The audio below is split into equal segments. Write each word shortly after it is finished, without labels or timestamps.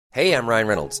Hey, I'm Ryan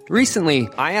Reynolds. Recently,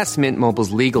 I asked Mint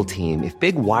Mobile's legal team if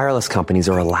big wireless companies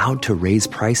are allowed to raise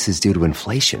prices due to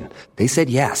inflation. They said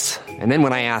yes. And then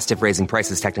when I asked if raising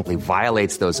prices technically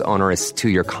violates those onerous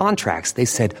two-year contracts, they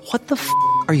said, "What the f***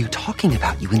 are you talking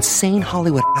about, you insane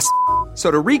Hollywood ass?" So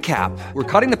to recap, we're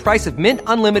cutting the price of Mint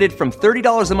Unlimited from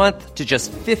 $30 a month to just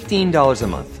 $15 a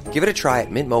month. Give it a try at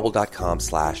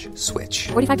mintmobile.com/switch.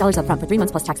 $45 up front for 3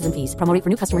 months plus taxes and fees. Promo rate for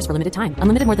new customers for limited time.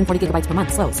 Unlimited more than 40 gigabytes per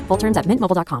month. Slows full terms at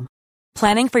mintmobile.com.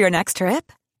 Planning for your next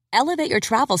trip? Elevate your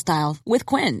travel style with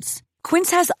Quince.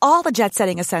 Quince has all the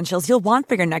jet-setting essentials you'll want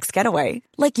for your next getaway,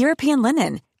 like European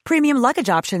linen, premium luggage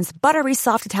options, buttery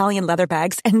soft Italian leather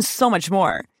bags, and so much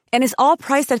more. And is all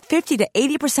priced at 50 to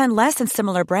 80% less than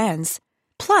similar brands.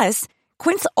 Plus,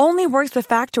 Quince only works with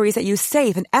factories that use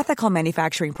safe and ethical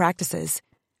manufacturing practices.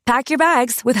 Pack your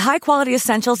bags with high-quality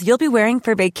essentials you'll be wearing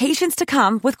for vacations to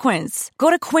come with Quince.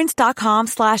 Go to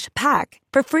quince.com/pack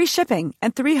for free shipping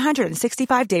and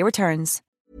 365-day returns.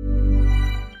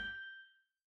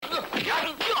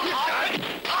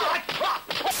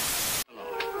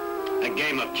 A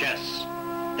game of chess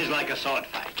is like a sword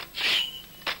fight.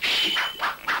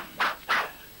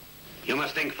 You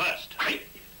must think first,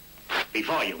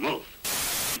 before you move.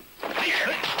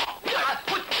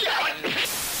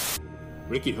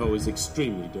 Ricky Ho is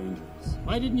extremely dangerous.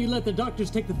 Why didn't you let the doctors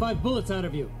take the 5 bullets out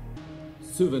of you?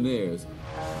 Souvenirs.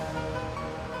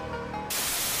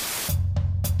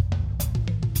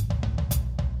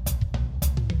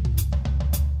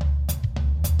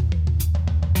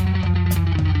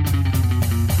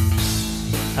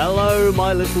 Hello,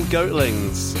 my little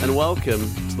goatlings, and welcome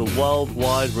to the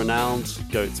worldwide renowned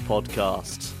Goats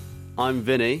podcast. I'm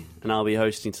Vinny, and I'll be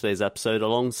hosting today's episode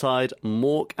alongside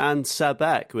Mork and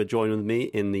Sebek, who are joining with me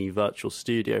in the virtual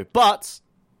studio. But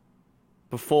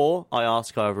before I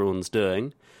ask how everyone's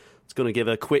doing, I was going to give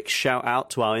a quick shout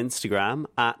out to our Instagram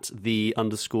at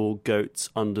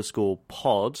 _goats_pod.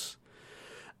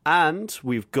 And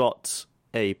we've got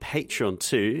a Patreon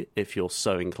too, if you're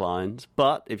so inclined.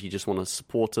 But if you just want to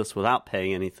support us without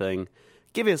paying anything,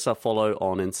 give us a follow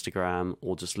on Instagram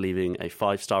or just leaving a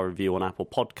 5-star review on Apple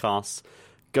Podcasts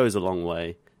goes a long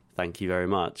way. Thank you very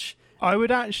much. I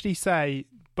would actually say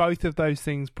both of those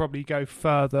things probably go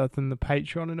further than the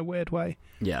Patreon in a weird way.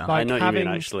 Yeah, like I know what you mean,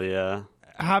 actually, yeah.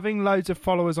 Having loads of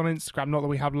followers on Instagram, not that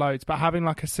we have loads, but having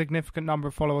like a significant number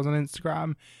of followers on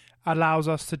Instagram allows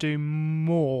us to do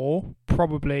more,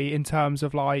 probably, in terms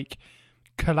of like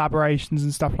collaborations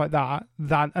and stuff like that.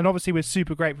 And obviously we're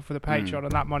super grateful for the Patreon,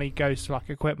 and that money goes to like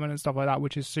equipment and stuff like that,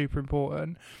 which is super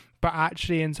important. But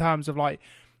actually, in terms of like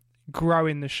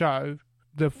growing the show,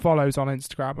 the follows on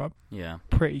Instagram are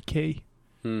pretty key.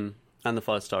 And the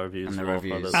 5-star reviews. And the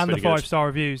reviews. And the 5-star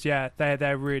reviews, yeah.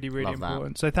 They're really, really Love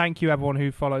important. that. So thank you everyone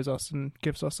who follows us and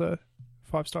gives us a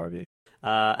 5-star review.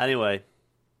 Anyway,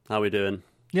 how are we doing?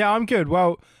 Yeah, I'm good.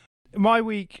 Well, my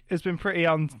week has been pretty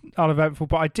uneventful,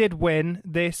 but I did win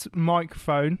this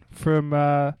microphone from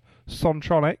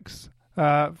Sontronics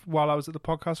while I was at the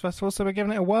podcast festival, so we're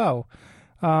giving it a whirl.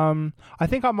 I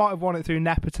think I might have won it through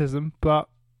nepotism, but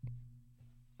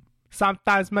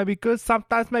sometimes maybe good,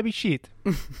 sometimes maybe shit.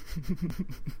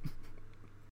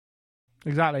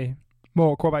 Exactly.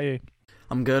 Mork, what about you?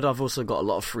 I'm good. I've also got a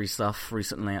lot of free stuff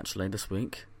recently, actually, this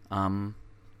week.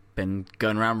 Been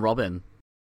going around robbing.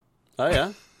 Oh,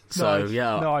 yeah? So, Nice.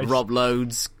 yeah, Nice. rob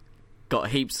loads, got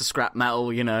heaps of scrap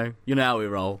metal, you know how we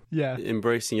roll. Yeah.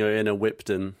 Embracing your inner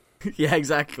Whipton. Yeah,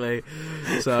 exactly.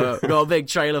 So, got a big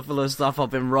trailer full of stuff I've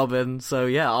been robbing. So,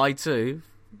 yeah, I too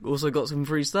also got some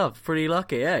free stuff. Pretty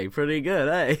lucky, eh? Pretty good,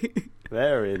 eh?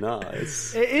 Very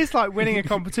nice. It is like winning a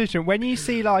competition. When you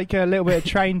see like a little bit of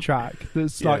train track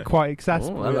that's like quite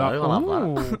accessible, Oh, hello, you're I like,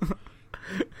 love that. "Ooh,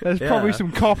 there's probably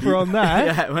some copper on there."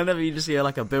 Yeah, whenever you just hear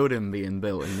like a building being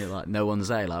built and you're like, no one's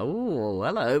there, like, oh,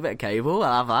 hello, bit of cable,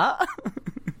 I'll have that.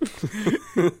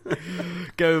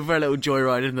 Go for a little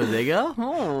joyride in the digger.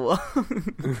 Oh.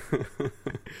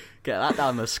 Get that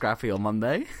down the scrappy on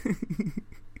Monday.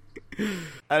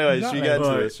 Anyway, should we get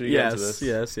into this?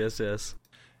 Yes.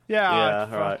 Yeah,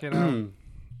 all right. fucking hell.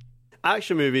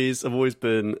 Action movies have always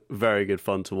been very good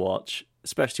fun to watch,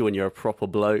 especially when you're a proper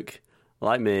bloke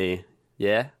like me,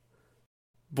 yeah?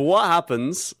 But what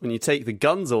happens when you take the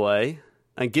guns away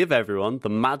and give everyone the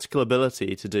magical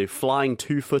ability to do flying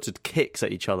 2-footed kicks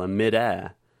at each other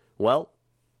mid-air? Well,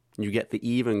 you get the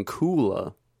even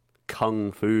cooler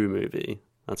Kung Fu movie.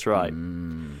 That's right.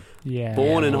 Yeah.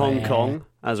 Born in Hong Kong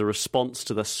as a response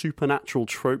to the supernatural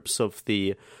tropes of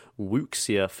the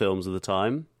wuxia films of the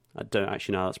time. I don't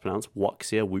actually know how that's pronounced.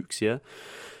 Wuxia.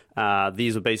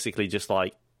 These were basically just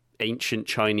like ancient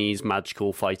Chinese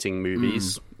magical fighting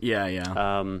movies. Yeah.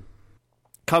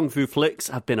 Kung fu flicks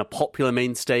have been a popular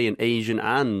mainstay in Asian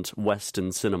and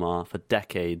Western cinema for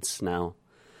decades now.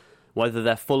 Whether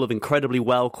they're full of incredibly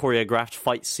well choreographed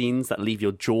fight scenes that leave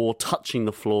your jaw touching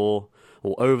the floor,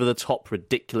 or over-the-top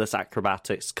ridiculous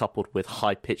acrobatics coupled with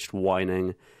high-pitched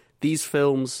whining, these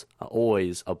films are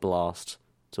always a blast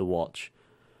to watch.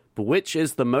 But which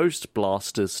is the most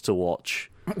blasters to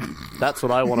watch? That's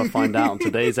what I want to find out on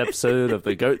today's episode of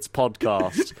the Goats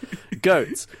Podcast.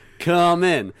 Goats, come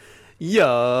in. Yo,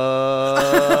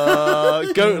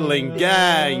 Goatling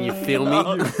gang, you feel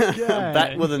me?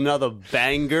 Back with another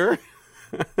banger.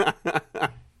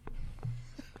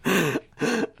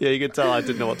 Yeah, you can tell I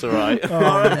didn't know what to write.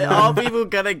 Are people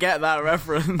gonna get that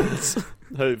reference?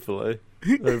 Hopefully.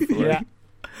 Yeah.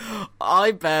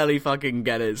 I barely fucking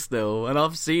get it still, and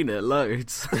I've seen it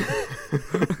loads.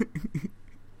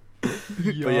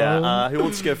 But yeah, who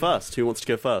wants to go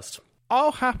first?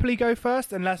 I'll happily go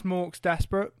first unless Mork's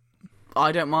desperate.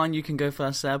 I don't mind, you can go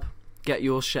first, Seb. Get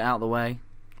your shit out of the way.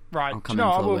 Right, I'll come I in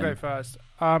for the will win. go first.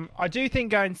 I do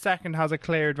think going second has a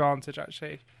clear advantage,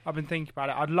 actually. I've been thinking about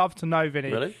it. I'd love to know,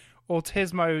 Vinny. Really?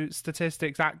 Autismo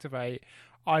statistics activate.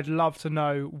 I'd love to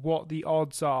know what the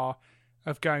odds are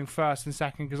of going first and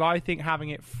second, because I think having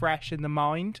it fresh in the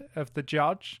mind of the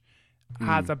judge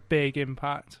has a big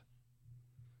impact.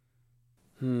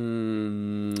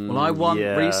 Well, I won.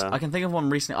 Yeah. I can think of one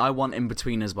recently. I won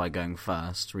In-Betweeners by going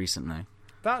first recently.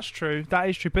 That's true. That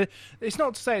is true. But it's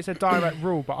not to say it's a direct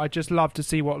rule, but I just love to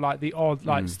see what, like, the odds,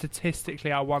 like,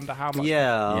 statistically, I wonder how much.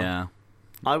 Yeah.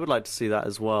 I would like to see that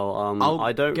as well.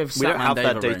 I'll give we don't Statman have Dave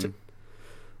that a data. ring.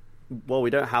 Well, we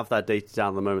don't have that data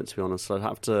down at the moment, to be honest. So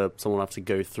someone will have to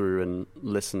go through and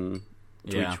listen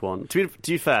to each one. To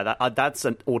be fair, that's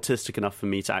autistic enough for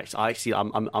me to actually.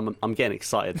 I'm getting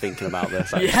excited thinking about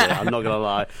this. Actually, I'm not gonna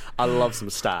lie. I love some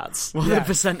stats. What the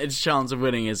percentage chance of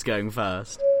winning is going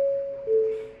first?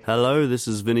 Hello, this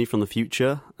is Vinny from the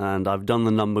future, and I've done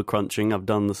the number crunching. I've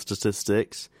done the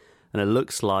statistics, and it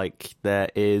looks like there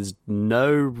is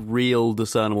no real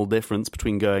discernible difference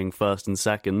between going first and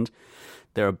second.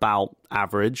 They're about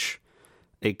average,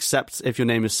 except if your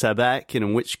name is Sebek,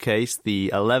 in which case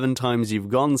the 11 times you've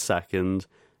gone second,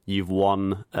 you've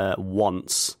won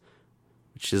once,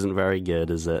 which isn't very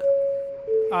good, is it?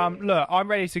 Look, I'm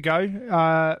ready to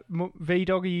go.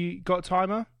 V-Dog, you got a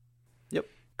timer? Yep.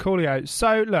 Coolio.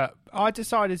 So, look, I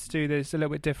decided to do this a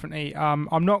little bit differently.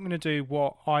 I'm not going to do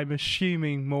what I'm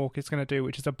assuming Mork is going to do,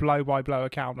 which is a blow-by-blow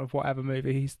account of whatever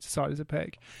movie he's decided to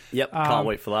pick. Yep, can't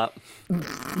wait for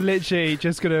that. Literally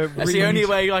just going to That's the only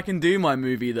way I can do my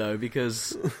movie, though,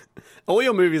 because... All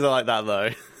your movies are like that, though.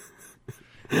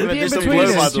 The This is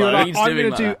In-Betweeners, you're like, He's I'm doing going to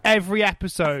like do that. every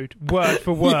episode, word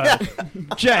for word.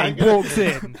 Jay walks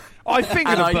in. I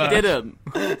fingered And a I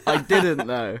bird. didn't,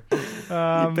 though.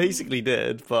 You basically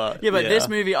did, but... Yeah, but this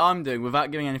movie I'm doing,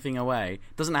 without giving anything away,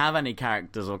 doesn't have any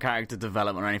characters or character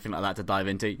development or anything like that to dive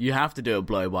into. You have to do it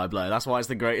blow by blow. That's why it's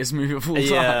the greatest movie of all time.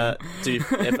 Yeah, dude,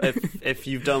 if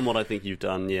you've done what I think you've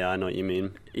done, yeah, I know what you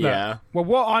mean. Yeah. Well,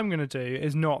 what I'm going to do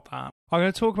is not that. I'm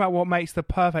going to talk about what makes the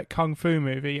perfect kung fu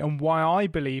movie and why I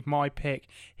believe my pick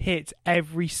hits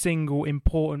every single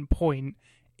important point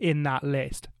in that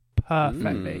list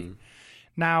perfectly.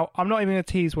 Now, I'm not even going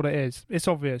to tease what it is. It's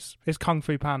obvious. It's Kung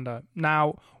Fu Panda.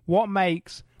 Now, what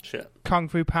makes Kung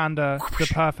Fu Panda the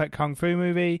perfect kung fu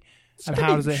movie, and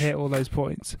how does it hit all those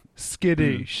points?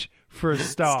 Skadoosh, for a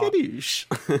start.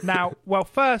 Skadoosh. Now, well,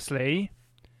 firstly,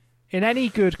 in any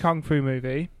good kung fu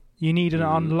movie, you need an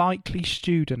unlikely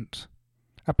student,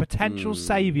 a potential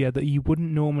saviour that you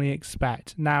wouldn't normally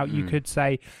expect. Now, you could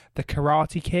say the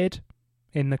Karate Kid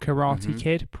in the Karate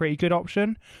Kid, pretty good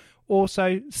option.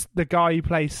 Also, the guy who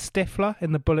plays Stifler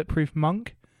in the Bulletproof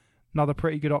Monk, another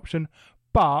pretty good option.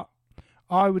 But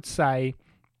I would say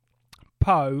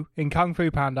Po in Kung Fu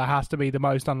Panda has to be the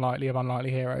most unlikely of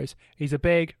unlikely heroes. He's a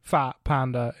big, fat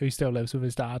panda who still lives with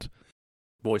his dad.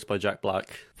 Voiced by Jack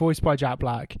Black. Voiced by Jack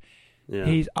Black. Yeah.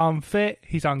 He's unfit,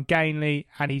 he's ungainly,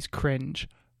 and he's cringe.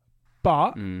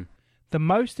 But the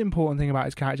most important thing about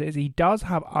his character is he does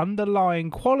have underlying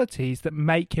qualities that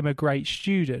make him a great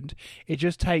student. It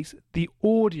just takes the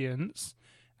audience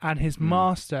and his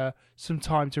master some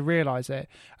time to realise it.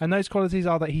 And those qualities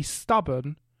are that he's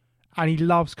stubborn and he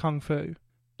loves Kung Fu.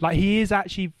 Like, he is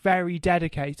actually very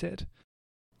dedicated.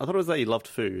 I thought it was that he loved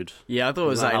food. Yeah, I thought it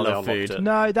was that he how they loved unlocked food. it?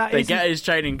 No, that They isn't... get his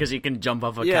training because he can jump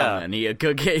off a Yeah. counter and eat a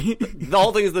cookie. The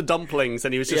whole thing is the dumplings,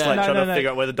 and he was just Yeah. trying No, to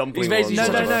figure out where the dumpling He's basically was.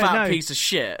 No, just no, a no, fat no. piece of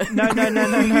shit. No. I'll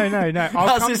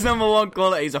That's come- his number one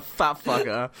quality. He's a fat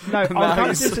fucker. No, And I'll now come to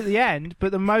he's- this at the end,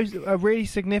 but a really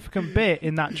significant bit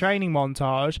in that training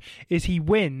montage is he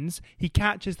wins, he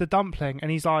catches the dumpling,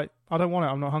 and he's like, I don't want it,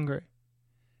 I'm not hungry.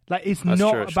 Like, it's That's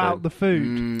not true, about actually. the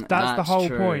food. That's the whole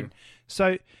true. point.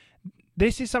 So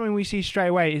this is something we see straight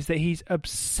away, is that he's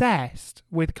obsessed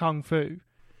with Kung Fu.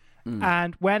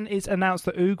 And when it's announced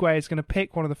that Oogway is going to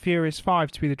pick one of the Furious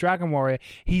Five to be the Dragon Warrior,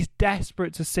 he's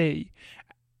desperate to see.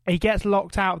 He gets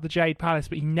locked out of the Jade Palace,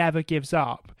 but he never gives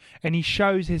up. And he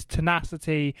shows his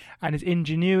tenacity and his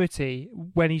ingenuity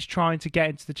when he's trying to get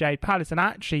into the Jade Palace. And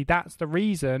actually, that's the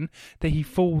reason that he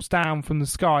falls down from the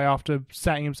sky after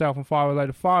setting himself on fire with a load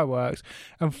of fireworks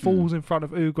and falls in front of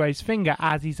Oogway's finger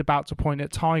as he's about to point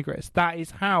at Tigress. That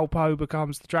is how Po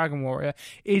becomes the Dragon Warrior,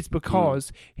 is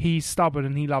because he's stubborn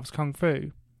and he loves Kung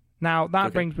Fu. Now,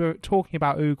 that brings me, talking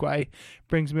about Oogway,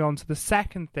 brings me on to the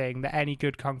second thing that any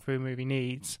good Kung Fu movie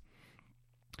needs,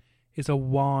 is a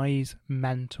wise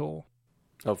mentor.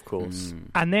 Of course.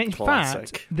 And then, in Classic.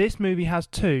 fact, this movie has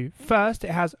two. First,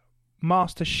 it has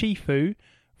Master Shifu,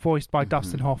 voiced by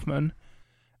Dustin Hoffman,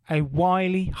 a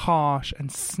wily, harsh,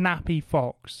 and snappy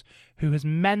fox who has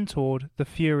mentored the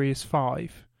Furious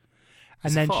Five. And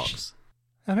He's then a fox.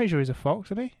 I'm pretty sure he's a fox,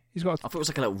 isn't he? He's got. I thought it was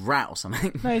like a little rat or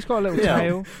something. No, he's got a little Yeah.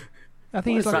 tail. I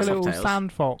think he's What like is a that? little Tails?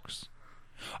 sand fox.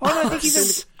 Oh no, I think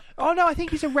he's a. Oh no, I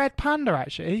think he's a red panda.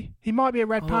 Actually, he might be a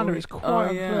red panda. It's quite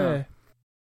unclear.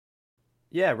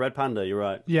 Yeah, Red Panda, you're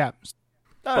right. Yeah,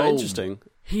 Oh, interesting.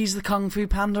 He's the Kung Fu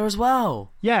Panda as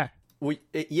well. yeah.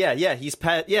 He's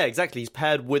paired. Yeah, exactly. He's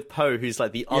paired with Po, who's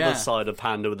like the Yeah. other side of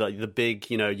Panda, with like the big,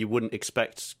 you wouldn't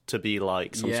expect to be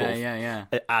like some sort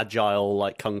of agile,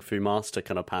 like kung fu master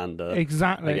kind of panda.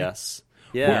 Exactly. I guess.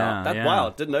 Yeah. Wow,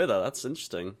 didn't know that. That's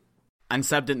interesting. And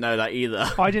Seb didn't know that either.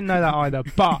 I didn't know that either,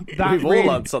 but that We've really, all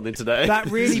learned something today. that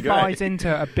This really is great. buys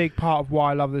into a big part of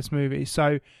why I love this movie.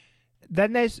 So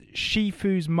then there's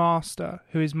Shifu's master,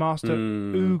 who is Master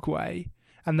Oogway,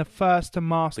 and the first to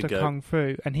master Big goat. Kung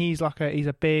Fu, and he's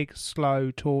a big, slow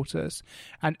tortoise.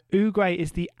 And Oogway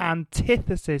is the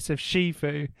antithesis of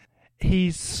Shifu.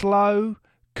 He's slow,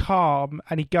 calm,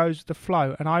 and he goes with the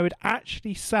flow. And I would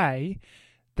actually say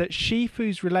that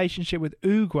Shifu's relationship with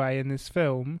Oogway in this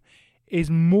film is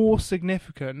more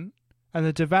significant, and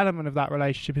the development of that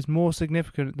relationship is more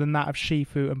significant than that of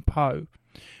Shifu and Po.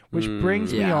 Which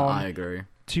brings me on I agree.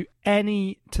 to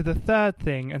the third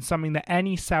thing, and something that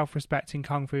any self-respecting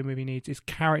Kung Fu movie needs, is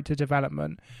character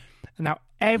development. And now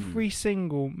every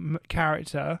single main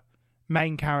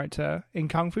character in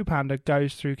Kung Fu Panda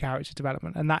goes through character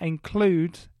development, and that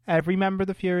includes every member of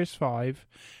the Furious Five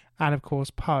and of course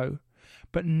Po.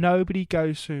 But nobody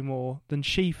goes through more than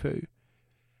Shifu.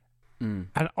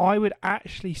 And I would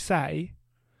actually say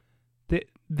that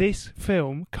this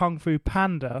film, Kung Fu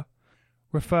Panda,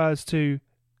 refers to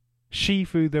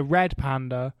Shifu the red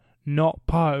panda, not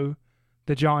Po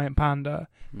the giant panda.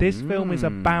 This film is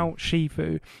about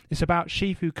Shifu. It's about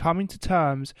Shifu coming to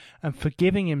terms and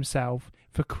forgiving himself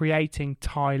for creating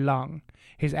Tai Lung,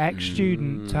 his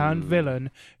ex-student turned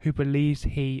villain who believes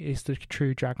he is the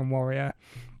true Dragon Warrior.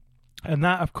 And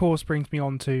that, of course, brings me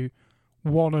on to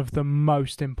one of the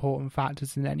most important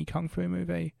factors in any Kung Fu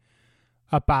movie: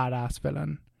 a badass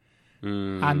villain.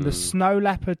 And the Snow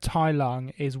Leopard Tai Lung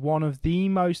is one of the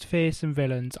most fearsome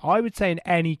villains, I would say, in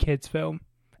any kids' film.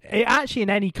 Actually, in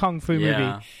any Kung Fu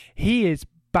movie. He is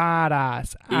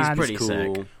badass. He's and pretty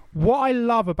sick. What I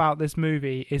love about this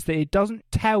movie is that it doesn't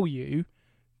tell you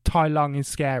Tai Lung is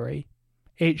scary.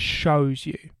 It shows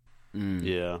you.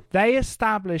 Yeah. They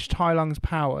establish Tai Lung's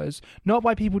powers not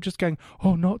by people just going,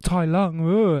 "Oh, not Tai Lung."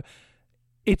 Ugh.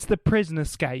 It's the prison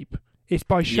escape. It's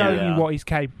by showing you what he's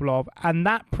capable of. And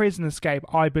that prison escape,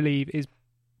 I believe, is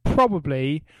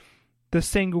probably the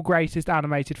single greatest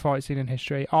animated fight scene in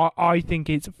history. I think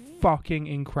it's fucking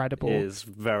incredible. It is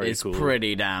very It's cool.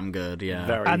 pretty damn good, yeah.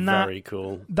 Very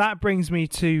cool. That brings me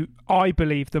to, I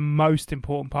believe, the most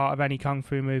important part of any Kung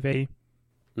Fu movie.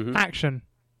 Action.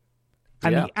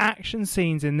 And the action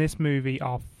scenes in this movie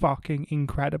are fucking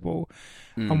incredible.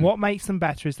 And what makes them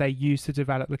better is they use to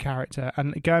develop the character.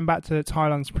 And going back to Tai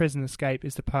Lung's prison escape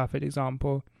is the perfect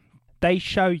example. They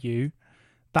show you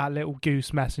that little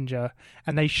goose messenger,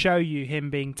 and they show you him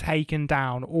being taken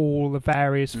down all the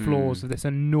various floors of this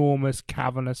enormous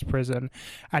cavernous prison,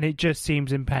 and it just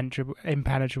seems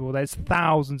impenetrable. There's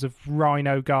thousands of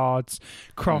rhino guards,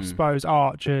 crossbows,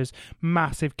 archers,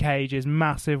 massive cages,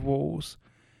 massive walls.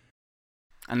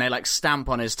 And they like stamp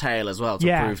on his tail as well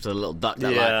to prove to the little duck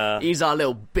that like, he's our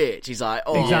little bitch. He's like,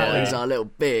 oh, Exactly. he's our little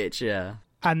bitch, yeah.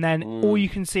 And then all you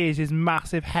can see is his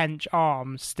massive hench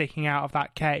arms sticking out of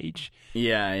that cage.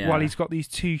 Yeah. While he's got these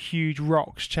two huge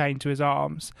rocks chained to his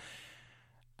arms.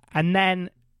 And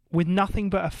then, with nothing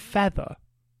but a feather,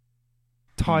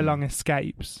 Tai Lung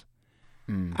escapes.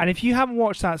 And if you haven't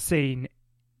watched that scene,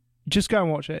 just go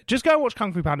and watch it. Just go and watch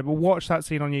Kung Fu Panda, but watch that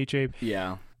scene on YouTube.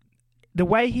 Yeah. The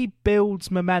way he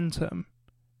builds momentum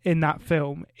in that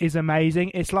film is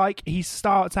amazing. It's like he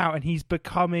starts out and he's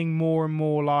becoming more and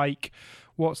more like,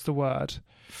 what's the word?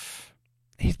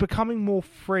 He's becoming more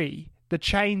free. The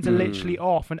chains are literally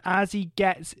off, and as he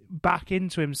gets back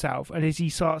into himself and as he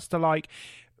starts to like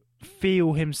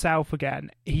feel himself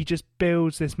again, he just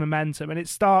builds this momentum. And it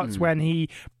starts when he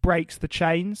breaks the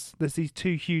chains. There's these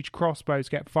two huge crossbows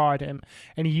get fired at him,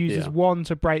 and he uses one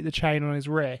to break the chain on his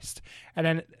wrist, and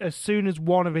then as soon as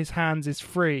one of his hands is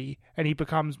free and he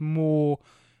becomes more,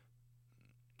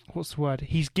 what's the word,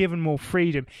 he's given more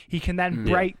freedom, he can then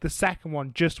break the second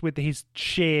one just with his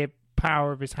sheer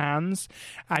power of his hands,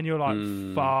 and you're like,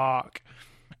 fuck.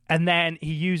 And then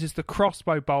he uses the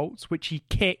crossbow bolts, which he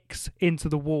kicks into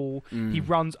the wall. He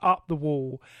runs up the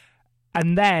wall.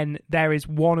 And then there is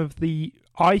one of the,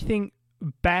 I think,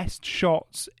 best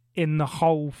shots in the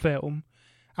whole film.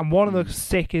 And one of the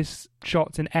sickest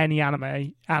shots in any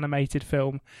animated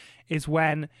film is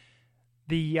when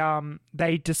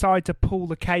they decide to pull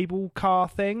the cable car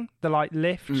thing, the like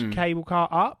lift cable car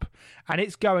up. And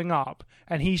it's going up.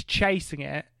 And he's chasing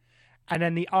it. And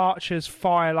then the archers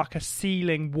fire like a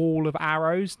ceiling wall of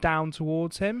arrows down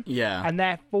towards him. Yeah. And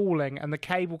they're falling, and the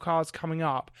cable car's coming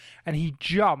up, and he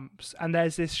jumps, and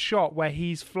there's this shot where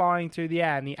he's flying through the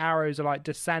air, and the arrows are like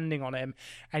descending on him,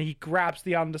 and he grabs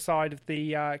the underside of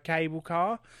the cable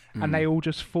car, and they all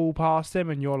just fall past him,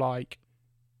 and you're like,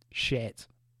 shit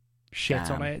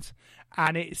on it.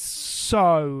 And it's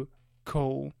so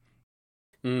cool.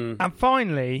 And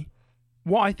finally,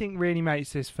 what I think really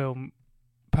makes this film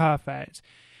perfect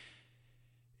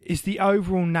is the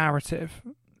overall narrative.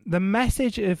 The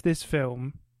message of this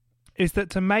film is that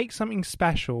to make something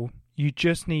special, you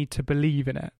just need to believe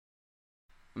in it.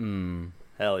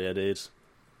 Hell yeah, dude.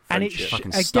 And it's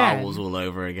fucking Star Wars all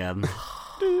over again.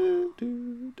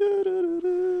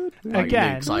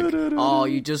 Luke's like, oh,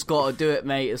 you just got to do it,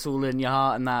 mate. It's all in your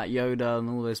heart and that, Yoda and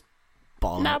all this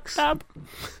bollocks. Nub.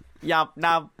 Yup,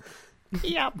 nub.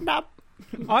 Yup, nub.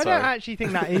 I don't actually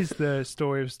think that is the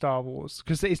story of Star Wars,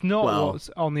 because it's not what's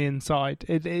on the inside.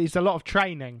 It's a lot of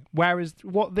training. Whereas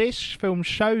what this film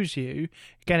shows you,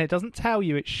 again, it doesn't tell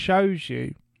you, it shows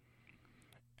you.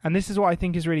 And this is what I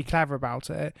think is really clever about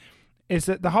it, is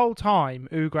that the whole time,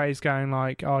 Oogway's going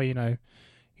like, oh, you know,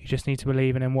 you just need to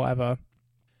believe in him, whatever.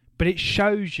 But it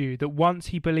shows you that once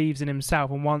he believes in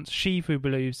himself and once Shifu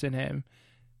believes in him,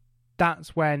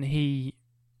 that's when he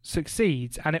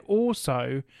succeeds. And it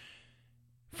also,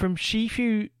 from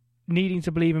Shifu needing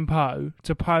to believe in Poe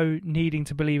to Poe needing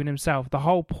to believe in himself, the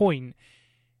whole point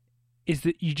is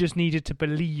that you just needed to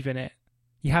believe in it.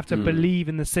 You have to believe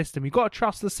in the system. You've got to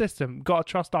trust the system. You've got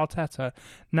to trust Arteta.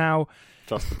 Now,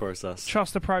 trust the process.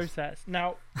 Trust the process.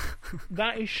 Now,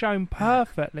 that is shown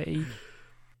perfectly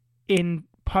in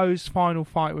Poe's final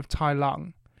fight with Tai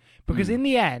Lung. Because in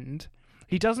the end,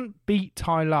 he doesn't beat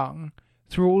Tai Lung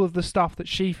through all of the stuff that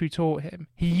Shifu taught him.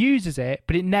 He uses it,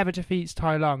 but it never defeats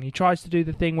Tai Lung. He tries to do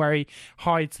the thing where he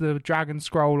hides the dragon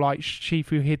scroll like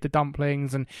Shifu hid the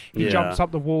dumplings, and he jumps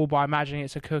up the wall by imagining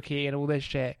it's a cookie and all this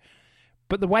shit.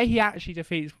 But the way he actually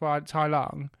defeats Tai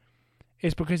Lung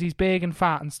is because he's big and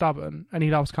fat and stubborn, and he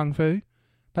loves Kung Fu.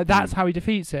 Like, that's how he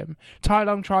defeats him. Tai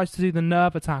Lung tries to do the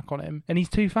nerve attack on him, and he's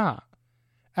too fat.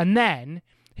 And then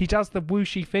he does the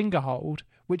Wuxi finger hold,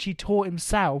 which he taught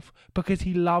himself because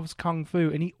he loves Kung Fu,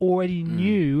 and he already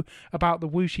knew about the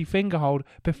Wuxi finger hold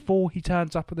before he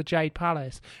turns up at the Jade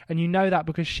Palace. And you know that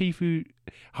because Shifu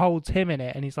holds him in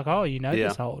it, and he's like, oh, you know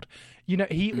this hold. You know,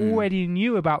 he already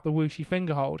knew about the Wuxi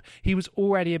finger hold. He was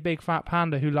already a big fat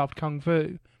panda who loved Kung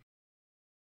Fu.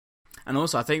 And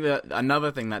also, I think that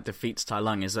another thing that defeats Tai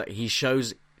Lung is that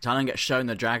Tai Lung gets shown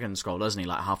the dragon scroll, doesn't he,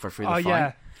 like halfway through the fight?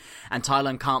 Yeah. And Tai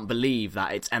Lung can't believe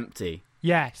that it's empty.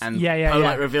 Yes. And Poe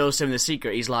like reveals to him the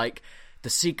secret. He's like, the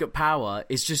secret power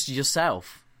is just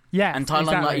yourself. Yeah. And Tai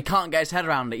Lung, like, he can't get his head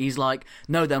around it. He's like,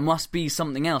 no, there must be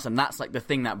something else. And that's like the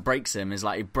thing that breaks him, is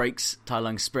like, it breaks Tai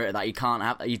Lung's spirit, that he can't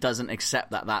have, he doesn't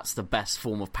accept that that's the best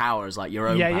form of power, is like your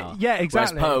own power. Yeah,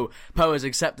 exactly. Whereas Poe has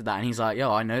accepted that, and he's like,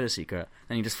 yo, I know the secret.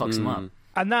 And he just fucks him up.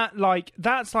 And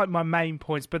that's like my main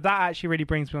points, but that actually really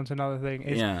brings me on to another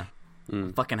thing.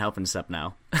 Fucking helping Seb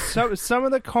now. So some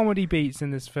of the comedy beats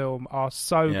in this film are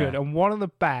so good, and one of the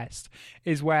best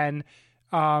is when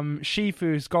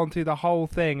Shifu's gone through the whole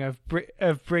thing of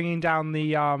bringing down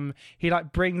the he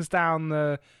like brings down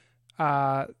the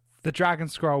dragon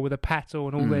scroll with a petal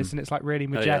and all this, and it's like really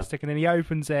majestic, and then he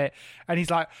opens it and he's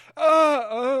like,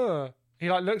 he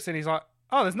like looks and he's like,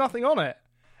 oh, there's nothing on it.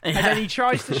 And then he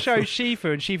tries to show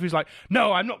Shifu, and Shifu's like,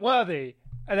 no, I'm not worthy.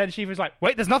 And then Shifu's like,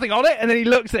 wait, there's nothing on it. And then he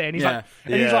looks at it and he's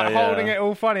like, holding it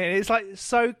all funny. And it's like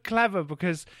so clever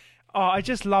because I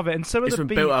just love it. And some of it's the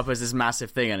been built up as this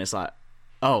massive thing, and it's like,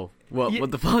 oh,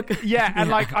 what the fuck? Yeah, and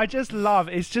like I just love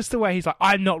it's just the way he's like,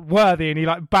 I'm not worthy, and he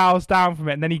like bows down from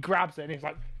it, and then he grabs it, and he's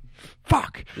like,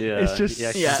 fuck. Yeah, it's just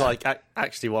he's like,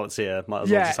 actually, while it's here, might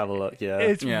as well just have a look. Yeah,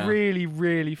 it's really,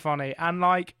 really funny, and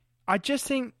like I just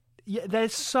think. Yeah,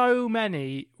 there's so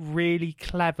many really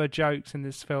clever jokes in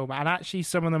this film, and actually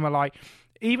some of them are like,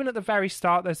 even at the very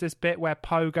start, there's this bit where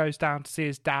Poe goes down to see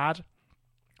his dad,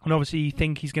 and obviously you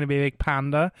think he's going to be a big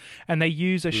panda, and they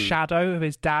use a shadow of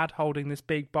his dad holding this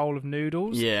big bowl of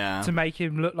noodles to make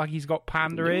him look like he's got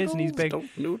panda ears and he's big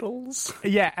noodles.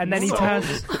 Yeah, and then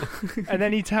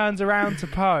he turns around to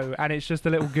Poe, and it's just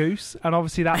a little goose, and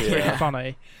obviously that's really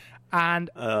funny. And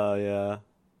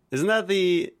isn't that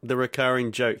the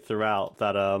recurring joke throughout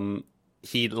that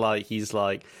he's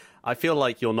like, I feel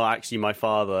like you're not actually my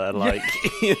father, and like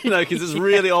because it's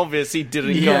really obvious he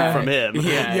didn't come from him.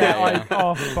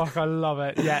 Oh fuck, I love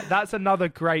it. Yeah, that's another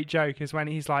great joke is when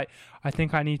he's like, I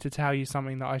think I need to tell you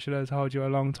something that I should have told you a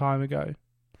long time ago.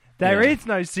 There is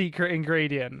no secret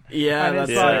ingredient. Yeah, and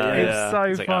it's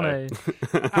so funny.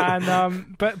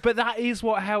 And but that is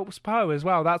what helps Poe as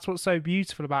well. That's what's so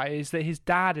beautiful about it is that his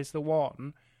dad is the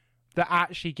one that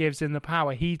actually gives him the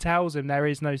power. He tells him there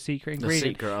is no secret ingredient. The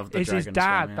secret of the it's his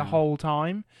dad the whole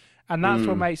time, and that's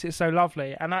what makes it so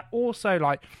lovely. And I also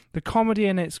like the comedy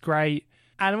in it's great,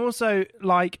 and also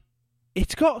like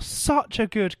it's got such a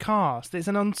good cast. It's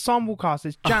an ensemble cast.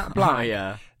 It's Jack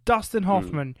Black, Dustin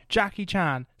Hoffman, Jackie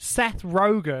Chan, Seth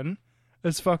Rogen.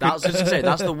 As fucking. That's just to say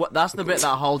that's the bit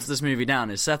that holds this movie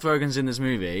down. Is Seth Rogen's in this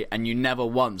movie, and you never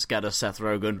once get a Seth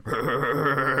Rogen.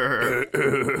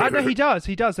 I know he does.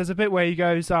 There's a bit where he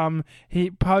goes,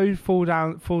 Poe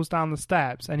falls down the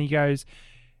steps, and he goes,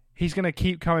 he's gonna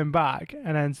keep coming back,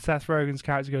 and then Seth Rogen's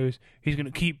character goes, he's gonna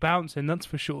keep bouncing, that's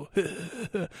for sure.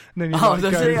 And then he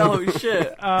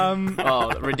shit.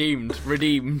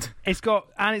 Redeemed. It's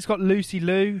got Lucy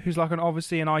Liu, who's like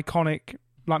obviously an iconic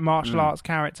like martial arts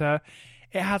character.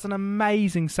 It has an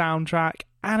amazing soundtrack,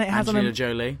 and it has Angelina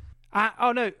Jolie.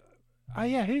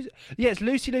 It's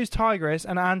Lucy Liu's Tigress,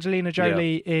 and Angelina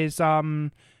Jolie is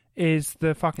the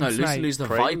fucking snake. Lucy Liu's the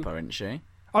Viper, isn't she?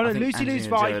 Oh no, Lucy Liu's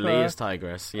Viper. Jolie is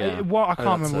Tigress. Yeah. I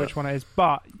can't remember which one it is,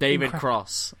 but David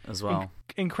Cross as well.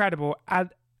 Incredible,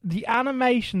 and the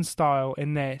animation style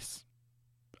in this,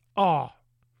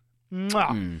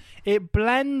 it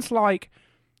blends like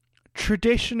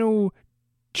traditional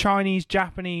Chinese,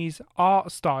 Japanese art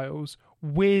styles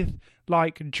with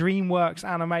like DreamWorks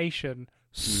animation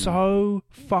so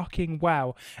fucking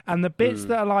well. And the bits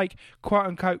that are like quote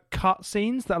unquote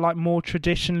cutscenes that are like more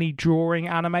traditionally drawing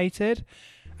animated,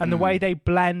 and the way they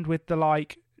blend with the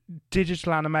like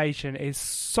digital animation is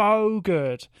so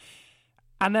good.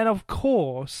 And then of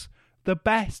course the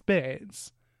best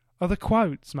bits are the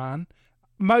quotes, man.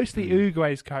 Mostly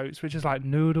Uguay's quotes, which is like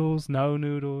noodles, no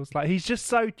noodles. Like he's just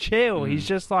so chill. He's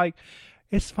just like,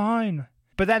 it's fine.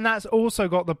 But then that's also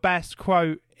got the best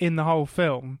quote in the whole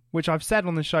film, which I've said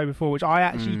on the show before, which I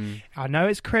actually, I know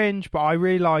it's cringe, but I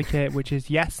really like it, which is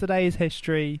yesterday is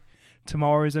history,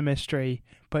 tomorrow is a mystery,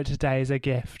 but today is a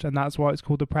gift. And that's why it's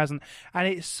called The Present. And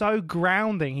it's so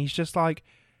grounding. He's just like,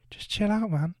 just chill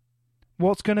out, man.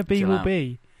 What's going to be will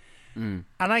be. And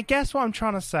I guess what I'm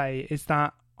trying to say is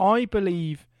that I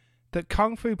believe that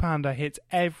Kung Fu Panda hits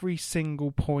every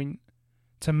single point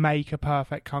to make a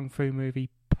perfect Kung Fu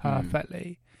movie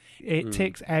perfectly. It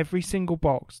ticks every single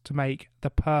box to make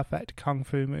the perfect Kung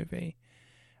Fu movie.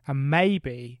 And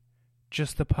maybe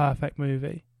just the perfect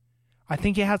movie. I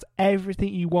think it has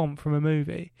everything you want from a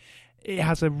movie. It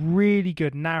has a really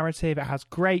good narrative. It has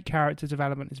great character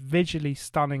development. It's visually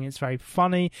stunning. It's very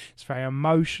funny. It's very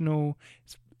emotional.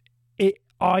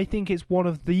 I think it's one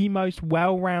of the most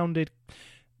well-rounded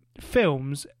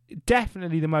films,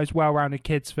 definitely the most well-rounded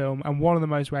kids film, and one of the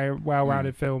most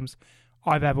well-rounded films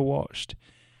I've ever watched.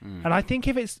 And I think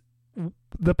if it's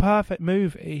the perfect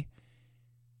movie,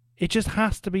 it just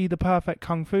has to be the perfect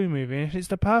Kung Fu movie. And if it's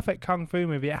the perfect Kung Fu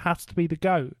movie, it has to be the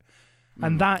GOAT.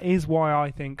 And that is why I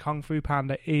think Kung Fu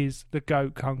Panda is the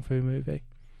GOAT Kung Fu movie.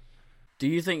 Do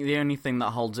you think the only thing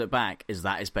that holds it back is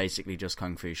that it's basically just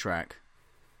Kung Fu Shrek?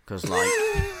 Because, like,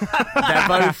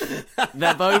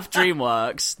 they're both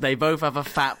DreamWorks. They both have a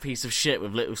fat piece of shit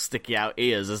with little sticky out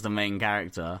ears as the main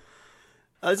character.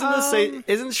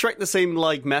 Isn't Shrek the same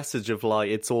like message of like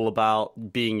it's all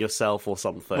about being yourself or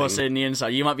something? What's in the inside?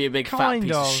 You might be a big fat Kind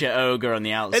piece of of. shit ogre on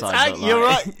the outside. You're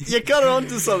right. You're kind of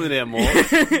onto something here, more.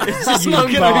 It's just You not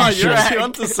gonna bastard. be You're Shrek. actually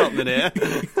onto something here.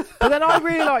 But then I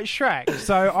really like Shrek,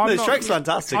 so I'm not. Shrek's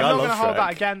fantastic. I'm I not love going to hold Shrek.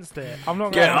 that against it. I'm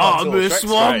not Get going on to. the Shrek's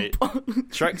swamp. great.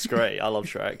 Shrek's great. I love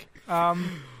Shrek.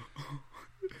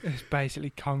 It's basically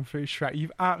Kung Fu Shrek.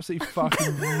 You've absolutely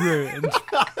fucking ruined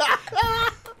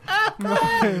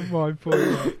my point.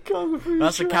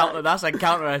 That's a counter. That's a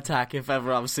counter attack if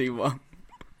ever I've seen one.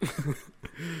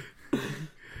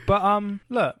 But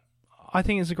look, I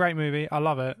think it's a great movie. I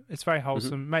love it. It's very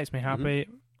wholesome. Makes me happy.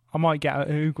 I might get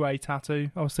an Uruguay tattoo.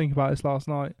 I was thinking about this last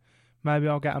night. Maybe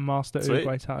I'll get a master Sweet.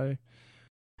 Uruguay tattoo.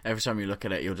 Every time you look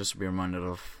at it, you'll just be reminded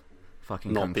of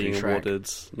fucking Not Kung Fu being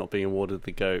Shrek. awarded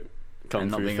the GOAT Kung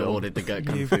And Fu not being film. awarded the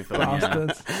Kung You Fu film. Yeah.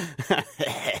 bastards.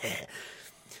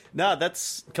 No,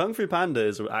 that's Kung Fu Panda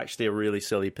is actually a really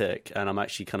silly pick, and I'm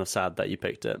actually kind of sad that you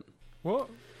picked it. What?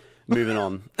 Moving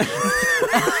on. You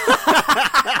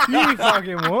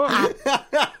fucking what?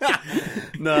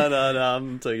 No,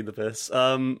 I'm taking the piss.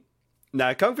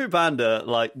 Now, Kung Fu Panda,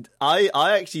 like, I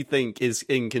actually think is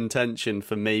in contention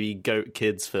for maybe GOAT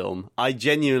Kids film. I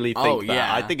genuinely think that.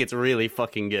 yeah. I think it's really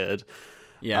fucking good.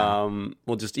 Yeah.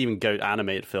 Or just even GOAT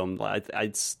animated film. Like,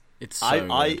 It's so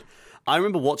good. I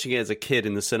remember watching it as a kid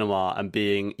in the cinema and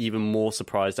being even more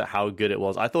surprised at how good it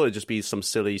was. I thought it'd just be some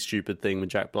silly, stupid thing with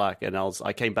Jack Black, and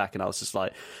I came back and I was just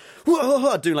like,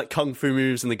 whoa, doing like kung fu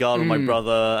moves in the garden with my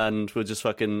brother, and we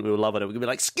were loving it. We'd be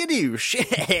like,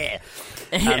 skidoosh,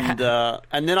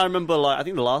 and then I remember, like, I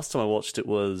think the last time I watched it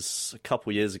was a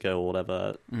couple years ago or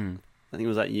whatever. I think it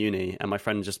was at uni, and my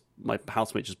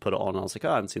housemate just put it on, and I was like,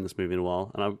 oh, I haven't seen this movie in a while,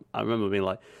 and I remember being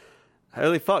like,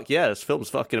 holy fuck, yeah, this film's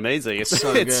fucking amazing. It's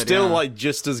so it's good, still yeah. like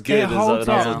just as good It as holds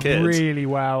when I was a up kid. really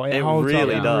well. It It holds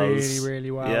really up does. really,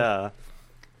 really well. Yeah.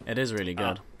 It is really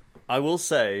good. I will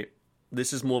say,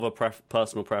 this is more of a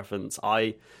personal preference.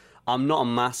 I'm not a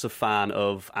massive fan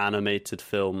of animated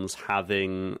films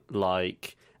having,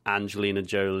 like, Angelina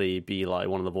Jolie be, like,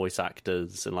 one of the voice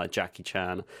actors, and, like, Jackie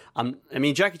Chan. I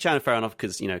mean, Jackie Chan, fair enough,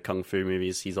 because, you know, Kung Fu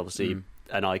movies, he's obviously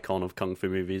an icon of Kung Fu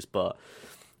movies, but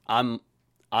I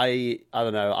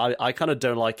don't know. I kind of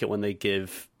don't like it when they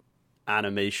give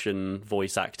animation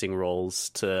voice acting roles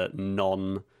to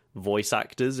non-voice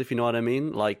actors, if you know what I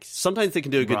mean. Like, sometimes they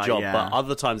can do a good Right, job, yeah. but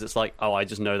other times it's like, oh, I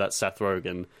just know that's Seth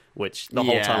Rogen, which the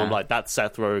whole time I'm like, that's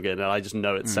Seth Rogen, and I just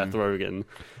know it's Seth Rogen,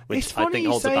 which It's I funny think you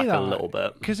holds it say back that, a little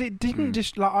bit. because it didn't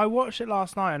just like I watched it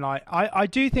last night, and like I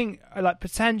do think like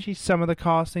potentially some of the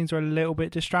castings are a little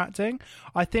bit distracting.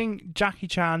 I think Jackie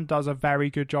Chan does a very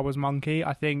good job as Monkey.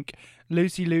 I think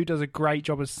Lucy Liu does a great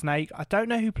job as Snake. I don't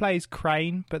know who plays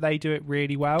Crane, but they do it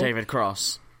really well. David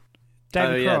Cross.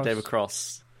 David Cross. David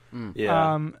Cross.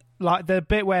 Yeah. Like the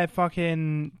bit where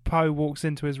fucking Poe walks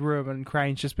into his room and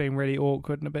Crane's just being really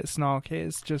awkward and a bit snarky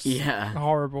is just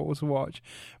horrible to watch.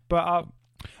 But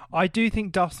I do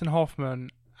think Dustin Hoffman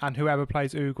and whoever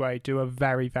plays Oogway do a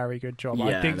very, very good job.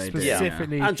 Yeah, I think they do,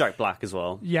 specifically... And Jack Black as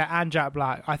well. Yeah, and Jack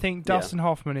Black. I think Dustin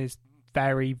Hoffman is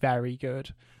very, very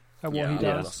good at what he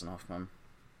does. Dustin Hoffman.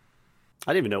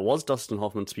 I didn't even know it was Dustin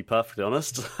Hoffman, to be perfectly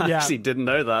honest. I Yeah. actually didn't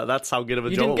know that. That's how good of a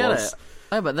You job didn't it get was. it.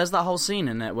 Oh, but there's that whole scene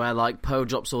in it where, like, Poe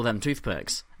drops all them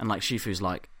toothpicks, and, like, Shifu's,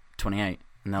 like, 28.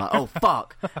 And they're like, oh,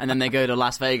 fuck. And then they go to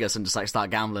Las Vegas and just, like, start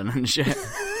gambling and shit.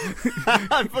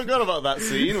 I forgot about that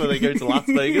scene where they go to Las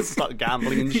Vegas and start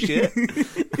gambling and shit.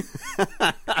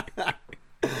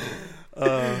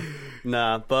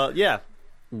 Nah, but yeah,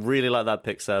 really like that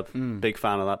pick, Seb. Big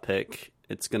fan of that pick.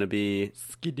 It's gonna be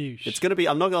Skidoosh. It's gonna be.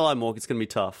 I'm not gonna lie, Mork. It's gonna be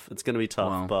tough. It's gonna be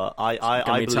tough, Well, but I It's gonna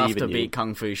be believe tough in to you. beat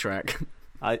Kung Fu Shrek.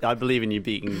 I believe in you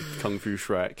beating Kung Fu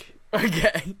Shrek.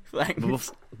 Okay,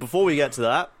 thanks. Before we get to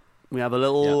that, we have a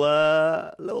little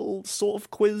little sort of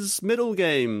quiz middle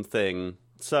game thing.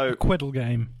 So Quiddle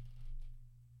game.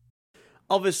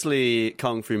 obviously,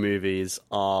 Kung Fu movies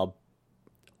are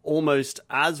almost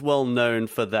as well known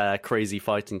for their crazy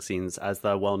fighting scenes as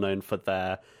they're well known for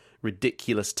their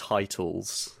ridiculous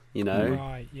titles. You know,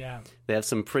 Right, yeah. they have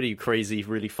some pretty crazy,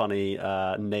 really funny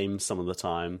names some of the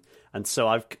time. And so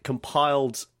I've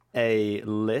compiled a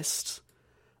list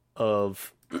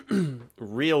of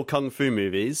real Kung Fu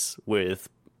movies with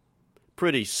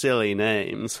pretty silly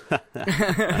names.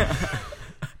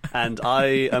 And I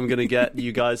am going to get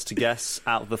you guys to guess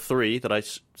out of the three that I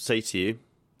say to you,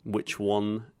 which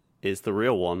one is the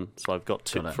real one. So I've got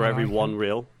two. Got it. For every one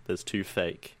real, there's two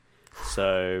fake.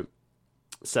 So,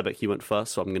 Sebek, you went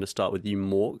first, so I'm going to start with you,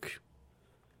 Mork.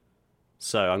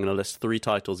 So I'm going to list three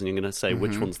titles, and you're going to say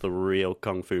which one's the real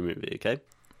Kung Fu movie, okay?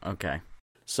 Okay.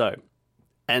 So,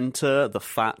 Enter the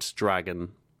Fat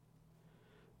Dragon.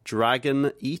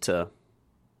 Dragon Eater.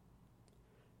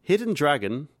 Hidden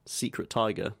Dragon, Secret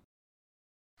Tiger.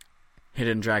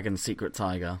 Hidden Dragon, Secret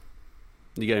Tiger.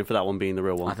 You going for that one being the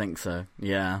real one? I think so.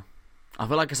 Yeah. I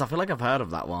feel like I've heard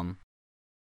of that one.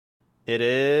 It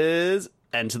is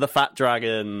Enter the Fat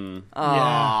Dragon.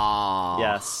 Oh.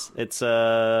 Yes, it's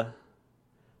a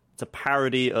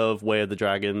parody of Way of the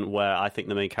Dragon, where I think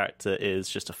the main character is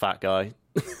just a fat guy.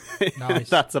 Nice.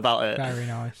 That's about it. Very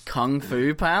nice. Kung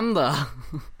Fu Panda.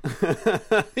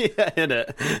 Yeah, in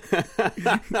it.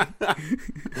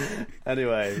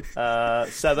 Anyway,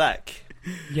 Sebek.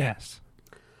 Yes.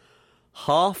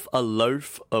 Half a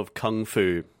loaf of kung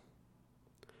fu.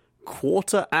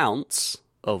 Quarter ounce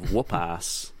of whoop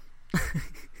ass.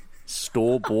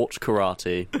 Store-bought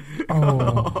karate.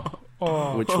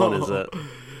 Oh. Which one is it?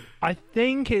 I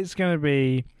think it's going to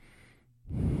be...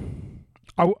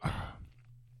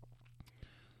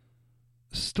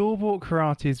 Store-bought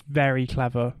karate is very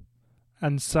clever.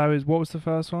 And so is... What was the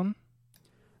first one?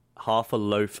 Half a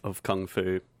loaf of kung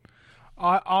fu.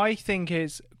 I think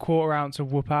it's quarter ounce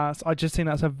of whoop ass. I just think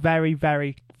that's a very,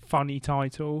 very funny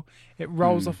title. It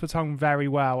rolls off the tongue very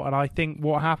well. And I think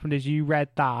what happened is you read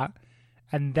that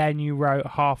and then you wrote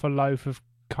half a loaf of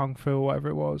kung fu or whatever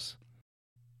it was.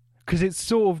 Because it's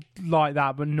sort of like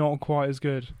that, but not quite as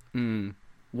good.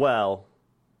 Well,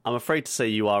 I'm afraid to say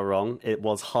you are wrong. It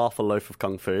was half a loaf of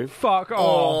kung fu. Fuck off.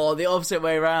 Oh, the opposite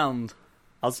way round.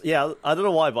 I don't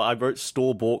know why, but I wrote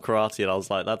store-bought karate, and I was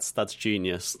like, that's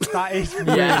genius. That is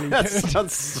really good.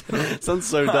 sounds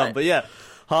so dumb. But yeah,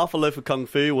 Half a Loaf of Kung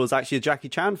Fu was actually a Jackie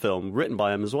Chan film, written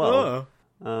by him as well,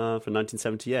 for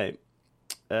 1978.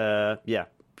 Yeah,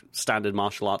 standard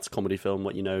martial arts comedy film,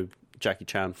 what you know Jackie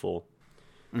Chan for.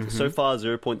 So far,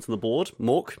 0 points on the board.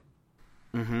 Mork,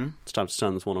 it's time to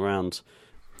turn this one around.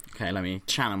 Okay, let me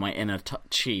channel my inner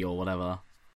chi or whatever.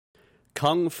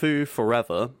 Kung Fu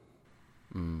Forever.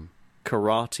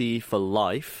 Karate for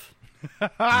Life.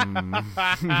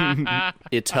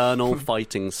 Eternal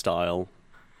Fighting Style.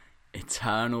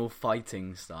 Eternal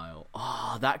Fighting Style.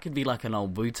 Oh, that could be like an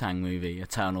old Wu-Tang movie,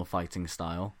 Eternal Fighting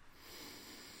Style.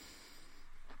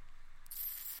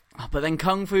 But then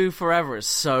Kung Fu Forever is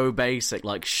so basic,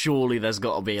 like surely there's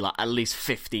got to be like at least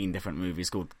 15 different movies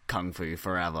called Kung Fu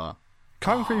Forever.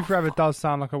 Kung Fu Forever does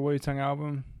sound like a Wu-Tang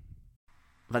album.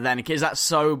 But then, is that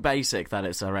so basic that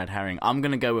it's a red herring? I'm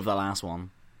going to go with the last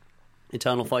one.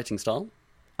 Eternal Fighting Style?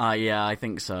 Yeah, I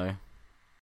think so.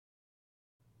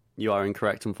 You are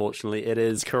incorrect, unfortunately. It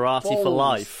is Karate for Balls.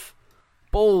 Life.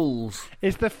 Balls.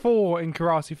 Is the 4 in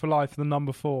Karate for Life the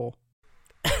number 4?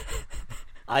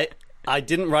 I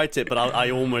didn't write it, but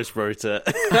I almost wrote it.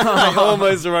 I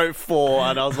almost wrote 4,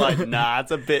 and I was like, nah,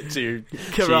 it's a bit too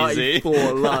Karate cheesy.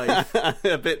 for Life.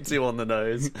 A bit too on the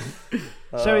nose.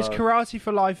 So is Karate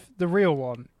for Life the real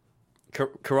one?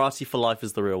 Karate for Life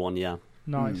is the real one, yeah.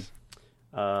 Nice.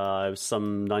 It was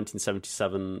some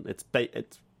 1977. It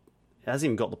hasn't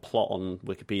even got the plot on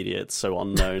Wikipedia. It's so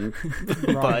unknown.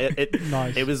 Right. But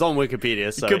Nice. it was on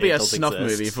Wikipedia, so It could be a does snuff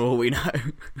exist. movie for all we know.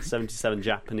 77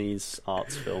 Japanese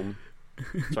arts film.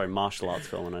 Sorry, martial arts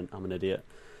film, and I'm an idiot.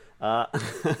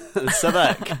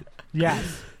 Sebek.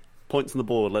 Yes. Points on the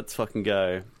board. Let's fucking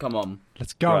go. Come on.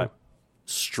 Let's go. Right.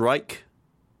 Strike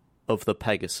of the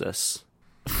Pegasus.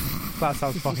 That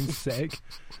sounds fucking sick.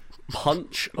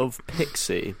 Punch of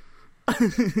Pixie.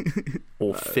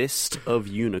 Or Fist of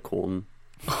Unicorn.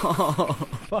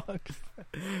 Fuck.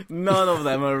 None of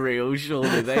them are real,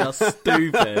 surely. They are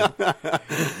stupid. I'm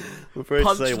afraid to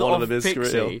Punched say one of them is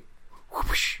Pixie. real.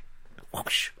 Whoosh.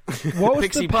 Whoosh. What was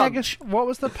Pixie the punch. What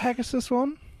was the Pegasus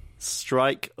one?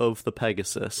 Strike of the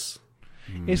Pegasus.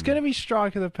 It's going to be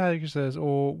Strike of the Pegasus,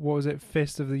 or what was it,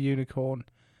 Fist of the Unicorn?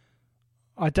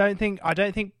 I don't think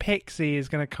Pixie is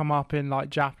going to come up in like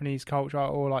Japanese culture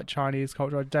or like Chinese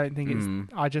culture. I don't think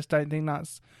it's. I just don't think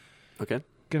that's Okay.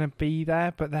 going to be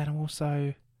there. But then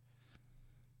also,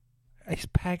 it's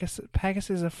Pegasus.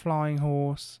 Pegasus is a flying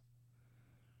horse.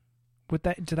 Would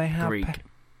they? Do they have? Greek.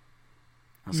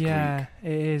 That's yeah,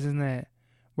 Greek. it is, isn't it?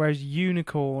 Whereas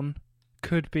unicorn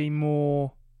could be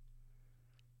more.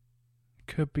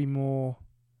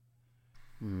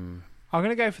 I'm going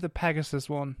to go for the Pegasus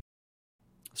one.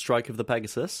 Strike of the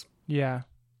Pegasus. Yeah.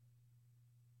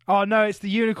 Oh no, it's the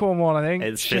unicorn one. I think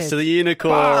It's Shit. Fist of the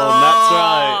Unicorn. That's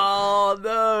right. Oh,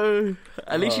 no.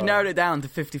 At least you narrowed it down to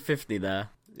 50-50 there.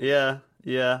 Yeah.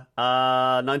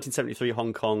 1973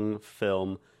 Hong Kong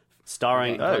film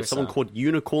starring Getting closer. someone called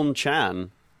Unicorn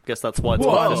Chan. Guess that's why it's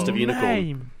What called a Fist of Unicorn.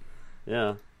 name.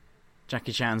 Yeah.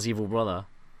 Jackie Chan's evil brother.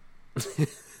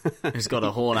 Who's got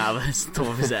a horn out of his top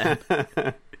of his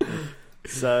head.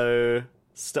 So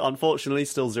Unfortunately,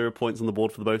 still 0 points on the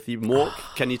board for the both of you. Mork,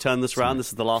 can you turn this round? This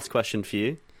is the last question for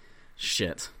you.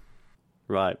 Shit.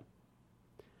 Right.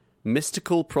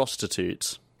 Mystical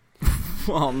prostitute.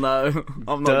 Oh no,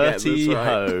 I'm not Dirty getting this right.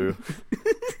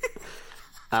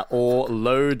 hoe. Or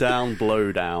low down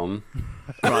blowdown.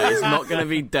 Right, it's not going to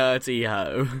be Dirty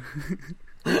Ho.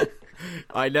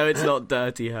 I know it's not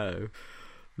Dirty Ho.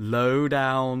 Low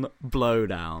down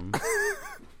blowdown.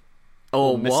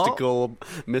 Or what?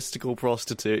 Mystical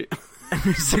prostitute.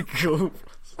 Mystical.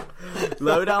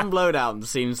 Low down blowdown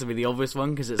seems to be the obvious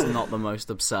one because it's not the most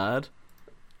absurd.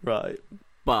 Right.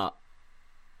 But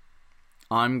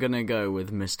I'm going to go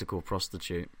with mystical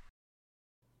prostitute.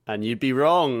 And you'd be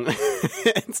wrong.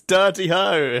 It's Dirty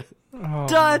Ho. Oh.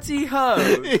 Dirty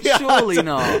Ho? Yeah, Surely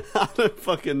not. I don't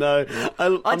fucking know.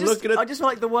 I just feel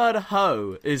like the word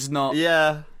hoe is not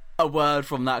a word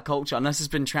from that culture unless it's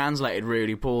been translated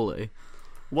really poorly.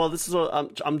 Well, this is what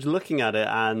I'm looking at it,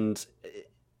 and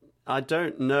I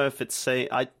don't know if it's saying.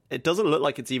 It doesn't look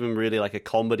like it's even really like a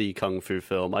comedy kung fu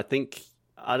film. I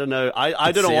don't know.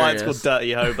 I don't know why it's called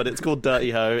Dirty Ho, but it's called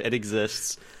Dirty Ho. It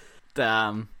exists.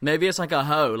 Damn. Maybe it's like a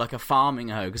hoe, like a farming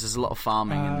hoe, because there's a lot of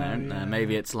farming in there, isn't there?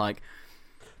 Maybe it's like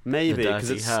because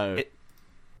it's hoe.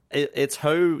 It's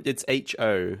ho. It's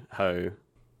H-O ho.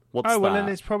 What's that? Oh well, then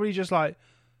it's probably just like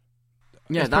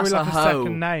that's probably like a a hoe.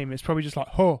 second name. It's probably just like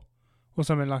ho or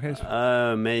something like it.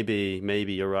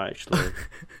 Maybe you're right actually.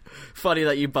 Funny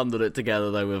that you bundled it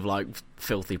together though with like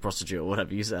filthy prostitute or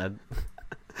whatever you said.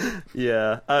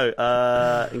 Yeah.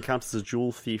 Encounters a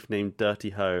jewel thief named Dirty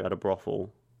Ho at a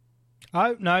brothel.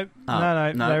 Oh no.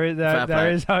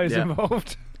 There is hoes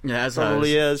involved. Yeah, it's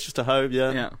probably hoes. it's just a hoe.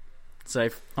 Yeah.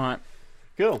 Safe. All right.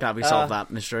 Cool. Glad we solved that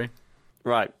mystery.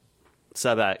 Right,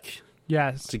 Sebek.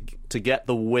 Yes. To get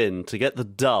the win, to get the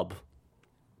dub.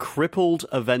 Crippled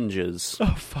Avengers.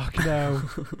 Oh fucking hell.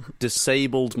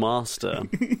 Disabled Master.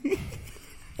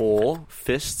 Or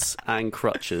Fists and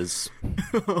Crutches.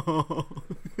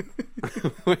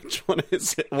 Which one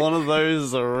is it? One of those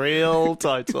is a real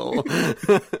title.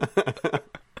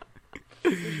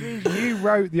 Which means you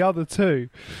wrote the other two.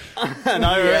 And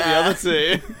I wrote the other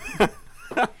two.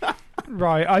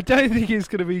 Right, I don't think it's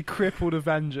going to be Crippled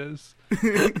Avengers.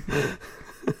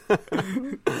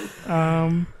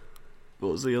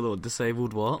 What was the other one?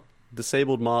 Disabled what?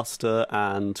 Disabled Master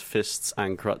and Fists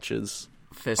and Crutches.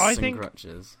 Fists and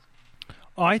Crutches.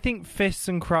 I think Fists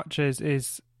and Crutches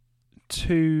is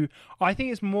too... I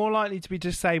think it's more likely to be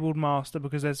Disabled Master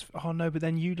because there's... Oh no, but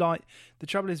then you like... The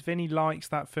trouble is Vinny likes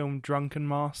that film Drunken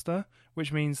Master,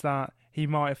 which means that he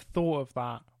might have thought of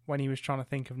that when he was trying to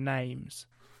think of names.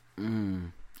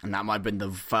 And that might have been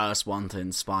the first one to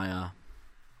inspire.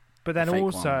 But then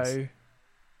also... Ones.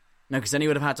 No, because then he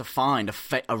would have had to find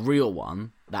a real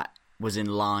one that was in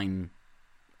line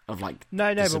of like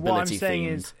no. But what I'm saying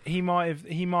themed. is he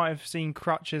might have seen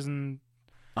Crutches and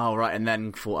oh right, and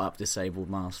then thought up Disabled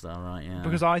Master, right? Yeah.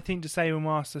 Because I think Disabled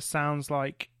Master sounds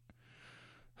like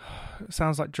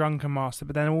Drunken Master,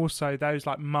 but then also those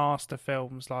like master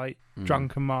films like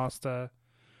Drunken Master,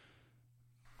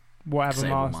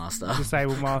 whatever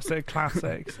Disabled Master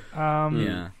classics.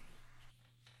 Yeah.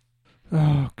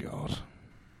 Oh god.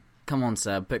 Come on,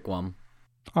 Seb, pick one.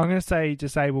 I'm going to say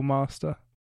Disabled Master.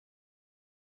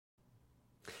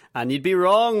 And you'd be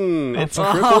wrong. It's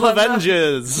Crippled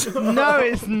Avengers. No,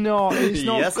 it's not. It's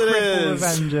not yes, it Crippled is.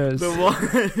 Avengers. The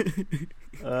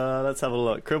one. Let's have a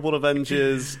look. Crippled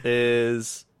Avengers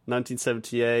is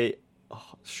 1978.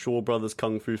 Shaw Brothers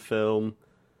Kung Fu film.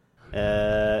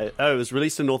 It was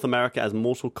released in North America as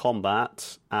Mortal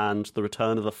Kombat and The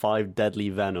Return of the Five Deadly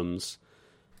Venoms.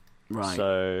 Right.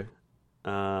 So...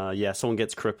 someone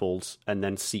gets crippled and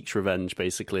then seeks revenge,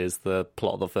 basically, is the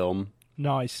plot of the film.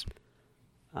 Nice.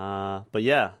 But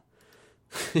yeah.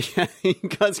 You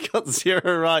guys got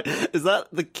 0 right. Is that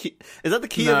the key? Is that the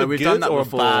key of a good or a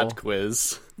bad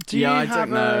quiz? I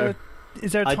don't know.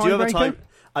 Is there a tiebreaker?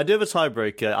 I do have a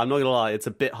tiebreaker. I'm not gonna lie, it's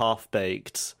a bit half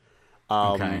baked.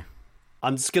 Okay.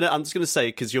 I'm just gonna say,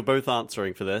 because you're both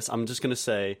answering for this, I'm just gonna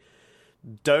say,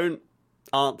 don't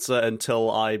answer until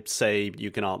I say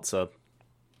you can answer.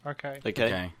 Okay.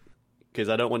 Because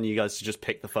I don't want you guys to just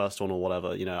pick the first one or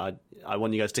whatever. You know, I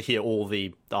want you guys to hear all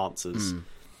the answers.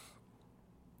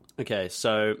 Okay,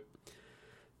 so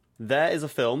there is a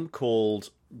film called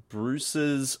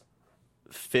Bruce's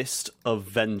Fist of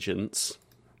Vengeance.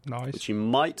 Nice. Which you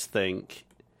might think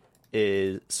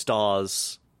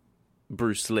stars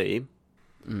Bruce Lee.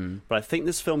 But I think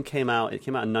this film came out in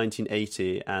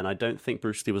 1980, and I don't think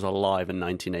Bruce Lee was alive in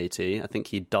 1980. I think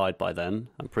he died by then,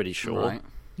 I'm pretty sure. Right.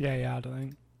 Yeah, I don't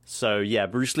think. So, yeah,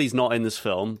 Bruce Lee's not in this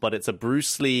film, but it's a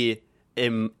Bruce Lee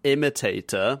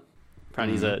imitator.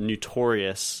 Apparently he's a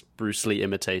notorious Bruce Lee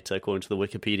imitator, according to the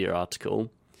Wikipedia article.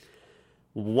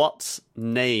 What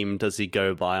name does he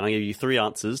go by? And I'll give you 3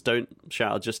 answers. Don't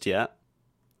shout out just yet.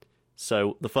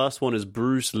 So the first one is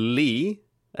Bruce Lee,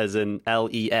 as in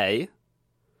L-E-A.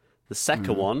 The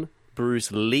second one,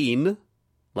 Bruce Lean,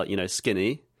 like,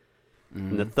 skinny.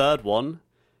 And the third one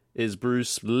is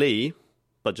Bruce Lee,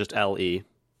 but just L-E.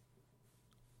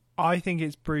 I think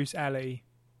it's Bruce L.E.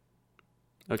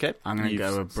 Okay. I'm going to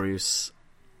go with Bruce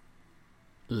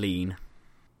Lean.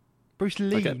 Bruce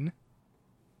Lean? Okay.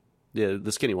 Yeah,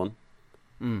 the skinny one.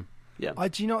 Yeah.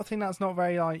 Do you not think that's not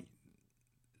very,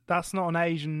 that's not an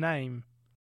Asian name?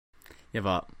 Yeah,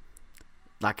 but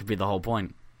that could be the whole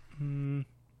point. Hmm.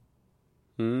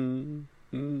 Who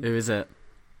is it?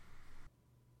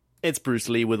 It's Bruce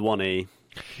Lee with 1 E.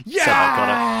 Yes!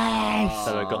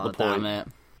 So I got the point. Damn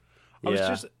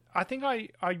it. I think I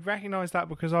recognised that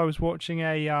because I was watching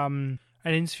an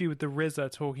interview with the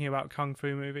RZA talking about kung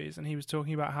fu movies, and he was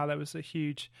talking about how there was a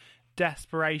huge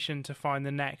desperation to find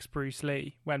the next Bruce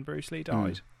Lee when Bruce Lee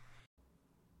died.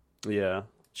 Yeah.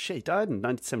 Shit, he died in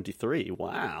 1973.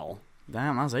 Wow.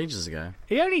 Damn, that was ages ago.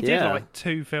 He only did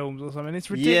 2 films or something. It's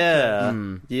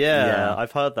ridiculous. Yeah.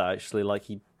 I've heard that actually.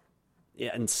 He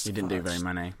didn't do very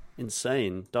many.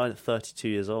 Insane. Died at 32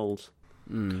 years old.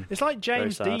 It's like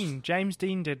James Dean. James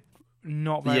Dean did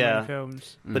not very many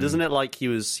films. But isn't it like he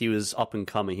was up and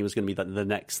coming? He was going to be the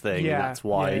next thing. Yeah. And that's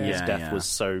why his death was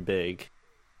so big.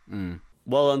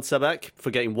 Well done, Sebek,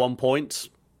 for getting 1 point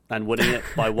and winning it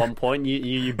by 1 point.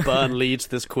 You burn leads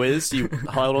this quiz. You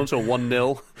held on to a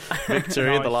 1-0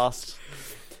 victory at the last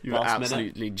You last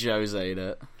absolutely Jose'd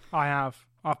it. I have.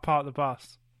 I've parked the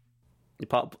bus. You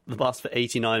parked the bus for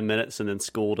 89 minutes and then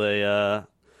scored a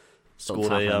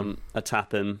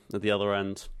tap in at the other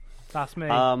end. That's me.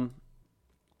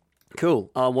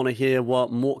 Cool. I want to hear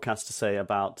what Mork has to say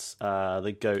about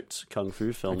the GOAT Kung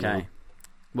Fu film. Okay. Now.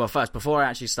 Well, first, before I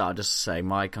actually start, just to say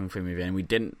my Kung Fu movie, and we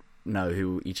didn't know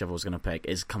who each other was going to pick,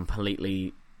 is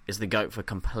the GOAT for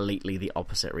completely the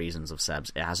opposite reasons of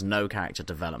Seb's. It has no character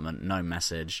development, no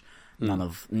message, none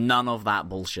of that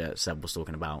bullshit Seb was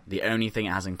talking about. The only thing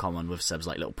it has in common with Seb's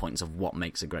little points of what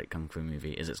makes a great Kung Fu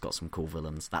movie is it's got some cool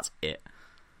villains. That's it.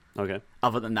 Okay.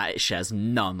 Other than that, it shares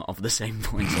none of the same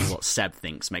points of what Seb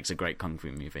thinks makes a great Kung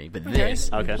Fu movie. But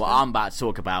what I'm about to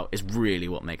talk about, is really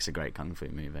what makes a great Kung Fu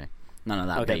movie. None of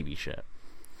that baby shit.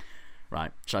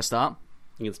 Right, shall I start?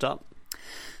 You can start.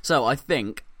 So, I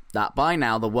think that by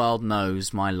now the world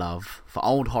knows my love for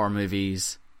old horror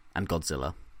movies and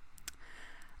Godzilla.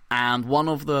 And one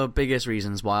of the biggest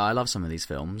reasons why I love some of these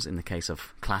films, in the case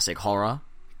of classic horror,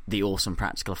 the awesome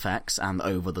practical effects and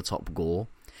over-the-top gore,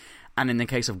 and in the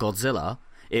case of Godzilla,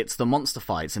 it's the monster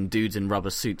fights and dudes in rubber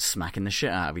suits smacking the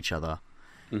shit out of each other.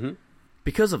 Mm-hmm.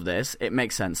 Because of this, it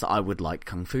makes sense that I would like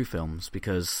Kung Fu films,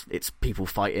 because it's people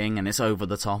fighting and it's over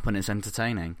the top and it's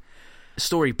entertaining.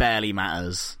 Story barely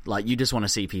matters. You just want to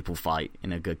see people fight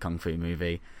in a good Kung Fu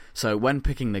movie. So when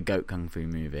picking the GOAT Kung Fu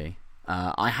movie,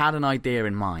 I had an idea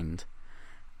in mind,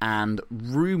 and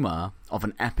rumour of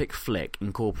an epic flick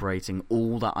incorporating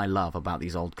all that I love about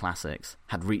these old classics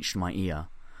had reached my ear,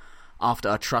 after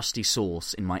a trusty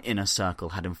source in my inner circle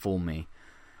had informed me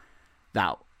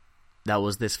that there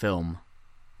was this film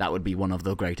that would be one of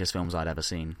the greatest films I'd ever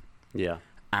seen. Yeah.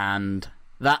 And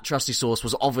that trusty source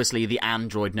was obviously the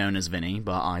android known as Vinny,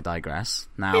 but I digress.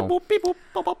 Now, beep, boop, beep, boop,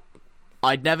 bop, bop.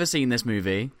 I'd never seen this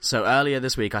movie, so earlier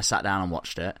this week I sat down and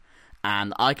watched it,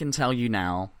 and I can tell you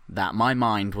now that my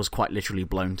mind was quite literally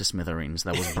blown to smithereens.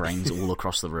 There was brains all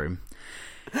across the room.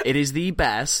 It is the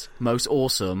best, most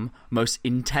awesome, most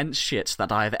intense shit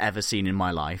that I have ever seen in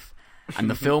my life. And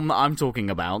the film that I'm talking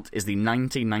about is the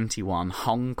 1991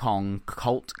 Hong Kong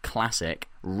cult classic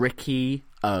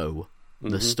Ricky-O,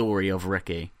 The Story of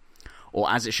Ricky. Or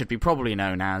as it should be probably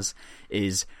known as,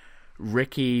 is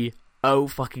Ricky... Oh,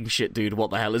 fucking shit, dude,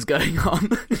 what the hell is going on?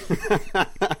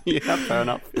 Yeah, fair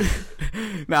enough.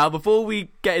 Now, before we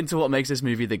get into what makes this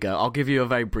movie the GOAT, I'll give you a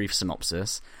very brief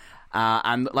synopsis.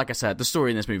 And like I said, the story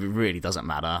in this movie really doesn't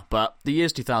matter, but the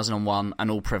year's 2001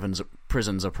 and all prisons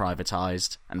are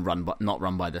privatised and not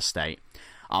run by the state.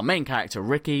 Our main character,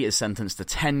 Ricky, is sentenced to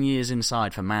 10 years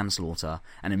inside for manslaughter,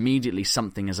 and immediately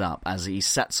something is up as he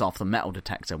sets off the metal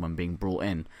detector when being brought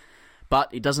in.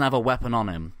 But he doesn't have a weapon on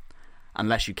him,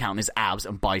 unless you count his abs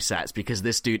and biceps, because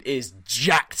this dude is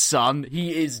jacked, son.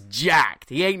 He is jacked.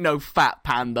 He ain't no fat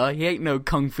panda. He ain't no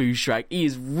Kung Fu Shrek. He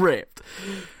is ripped.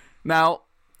 Now,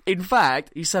 in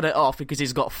fact, he set it off because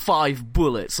he's got 5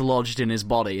 bullets lodged in his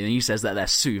body, and he says that they're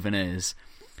souvenirs.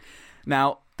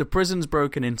 Now, the prison's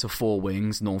broken into 4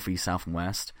 wings, north, east, south, and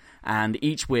west, and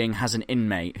each wing has an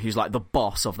inmate who's like the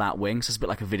boss of that wing, so it's a bit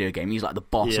like a video game. He's like the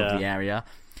boss of the area,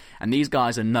 and these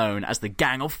guys are known as the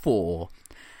Gang of Four,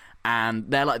 and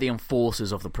they're like the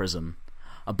enforcers of the prison.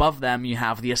 Above them you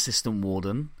have the assistant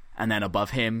warden, and then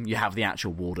above him you have the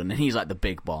actual warden, and he's like the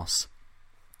big boss.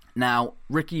 Now,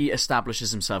 Ricky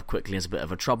establishes himself quickly as a bit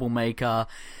of a troublemaker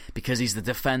because he's the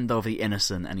defender of the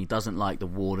innocent, and he doesn't like the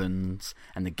wardens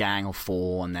and the Gang of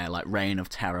Four and their like reign of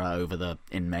terror over the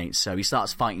inmates. So he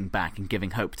starts fighting back and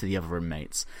giving hope to the other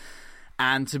inmates.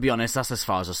 And to be honest, that's as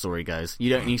far as the story goes. You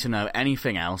don't need to know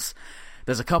anything else.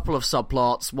 There's a couple of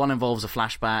subplots. One involves a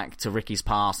flashback to Ricky's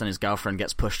past, and his girlfriend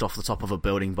gets pushed off the top of a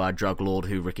building by a drug lord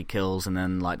who Ricky kills, and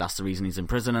then like that's the reason he's in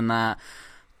prison and that.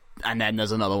 And then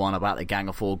there's another one about the Gang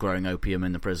of Four growing opium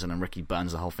in the prison, and Ricky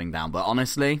burns the whole thing down. But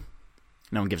honestly,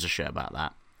 no one gives a shit about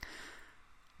that.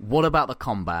 What about the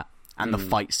combat and the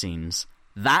fight scenes?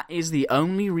 That is the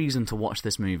only reason to watch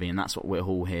this movie, and that's what we're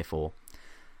all here for.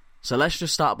 So let's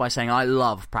just start by saying I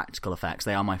love practical effects.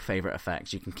 They are my favourite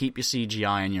effects. You can keep your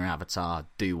CGI and your avatar,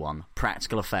 do one.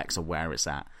 Practical effects are where it's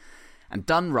at. And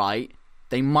done right,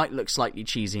 they might look slightly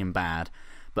cheesy and bad,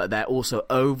 but they're also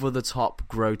over-the-top,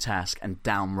 grotesque, and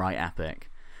downright epic.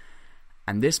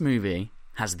 And this movie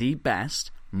has the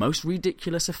best, most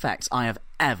ridiculous effects I have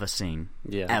ever seen.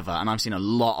 Yeah. Ever. And I've seen a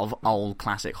lot of old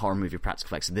classic horror movie practical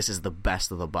effects, so this is the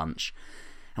best of the bunch.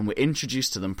 And we're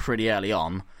introduced to them pretty early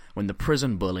on when the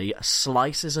prison bully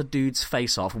slices a dude's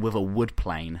face off with a wood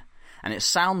plane. And it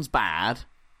sounds bad,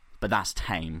 but that's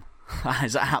tame. That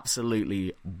is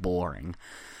absolutely boring.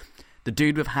 The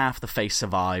dude with half the face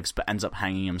survives, but ends up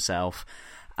hanging himself.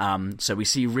 So we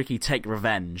see Ricky take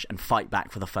revenge and fight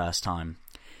back for the first time.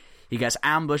 He gets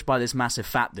ambushed by this massive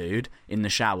fat dude in the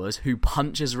showers, who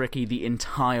punches Ricky the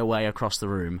entire way across the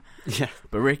room. Yeah.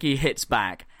 But Ricky hits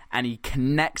back, and he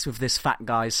connects with this fat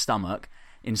guy's stomach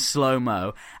in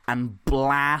slow-mo and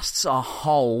blasts a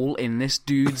hole in this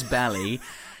dude's belly.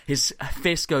 His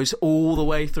fist goes all the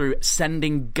way through,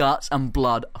 sending guts and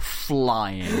blood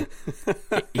flying.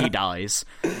 He dies.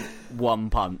 One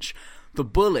punch. The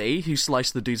bully, who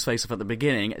sliced the dude's face off at the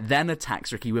beginning, then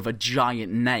attacks Ricky with a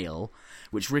giant nail,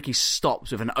 which Ricky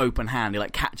stops with an open hand. He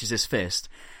like catches his fist,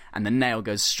 and the nail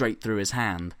goes straight through his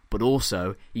hand. But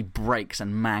also, he breaks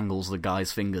and mangles the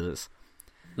guy's fingers.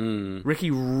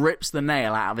 Ricky rips the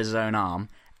nail out of his own arm,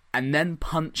 and then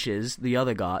punches the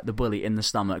other guy, the bully, in the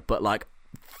stomach, but like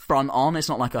front on. It's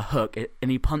not like a hook,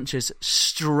 and he punches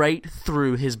straight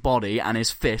through his body, and his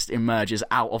fist emerges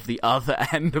out of the other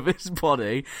end of his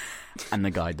body, and the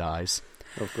guy dies.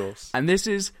 Of course. And this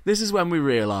is when we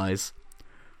realise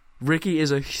Ricky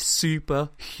is a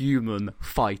superhuman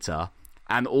fighter,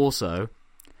 and also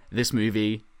this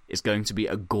movie is going to be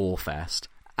a gore fest,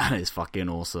 and it's fucking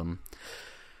awesome.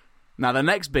 Now the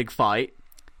next big fight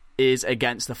is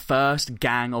against the first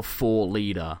Gang of Four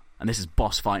leader, and this is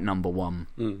boss fight number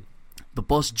 1. The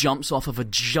boss jumps off of a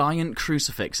giant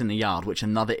crucifix in the yard, which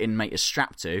another inmate is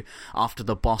strapped to, after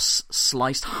the boss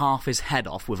sliced half his head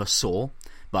off with a saw.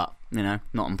 But, you know,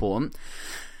 not important.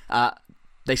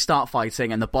 They start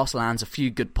fighting, and the boss lands a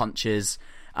few good punches.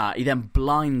 He then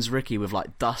blinds Ricky with,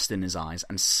 like, dust in his eyes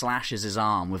and slashes his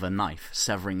arm with a knife,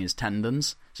 severing his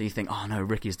tendons. So you think, oh no,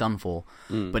 Ricky's done for.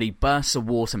 But he bursts a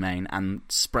water main and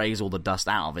sprays all the dust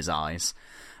out of his eyes.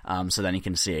 So then he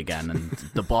can see again, and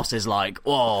the boss is like,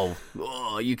 "Oh,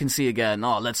 you can see again.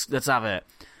 Oh, let's have it."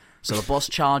 So the boss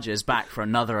charges back for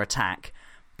another attack,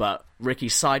 but Ricky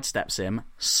sidesteps him,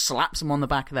 slaps him on the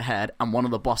back of the head, and one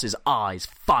of the boss's eyes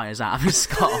fires out of his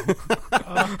skull.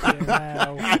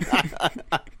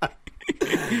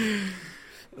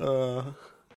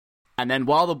 And then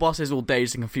while the boss is all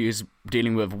dazed and confused,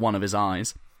 dealing with one of his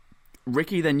eyes,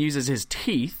 Ricky then uses his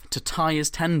teeth to tie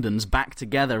his tendons back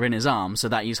together in his arm so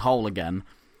that he's whole again.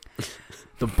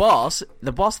 The boss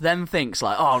then thinks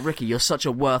like, "Oh, Ricky, you're such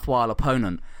a worthwhile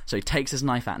opponent." So he takes his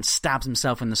knife out and stabs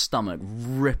himself in the stomach,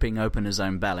 ripping open his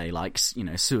own belly, like, you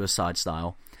know, suicide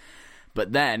style.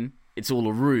 But then it's all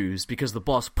a ruse, because the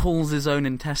boss pulls his own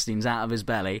intestines out of his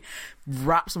belly,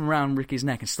 wraps them around Ricky's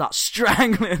neck, and starts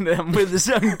strangling them with his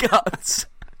own guts.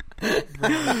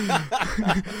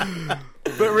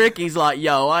 But Ricky's like,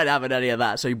 "Yo, I ain't having any of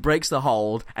that." So he breaks the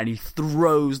hold and he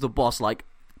throws the boss like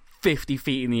 50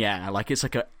 feet in the air, like it's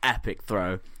like an epic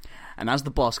throw. And as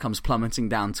the boss comes plummeting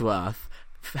down to earth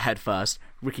head first,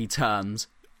 Ricky turns,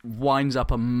 winds up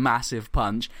a massive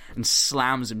punch and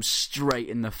slams him straight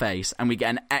in the face, and we get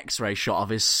an X-ray shot of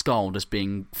his skull just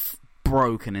being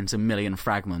broken into a million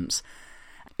fragments.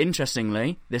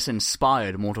 Interestingly, this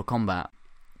inspired Mortal Kombat.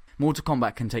 Mortal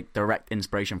Kombat can take direct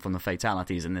inspiration from the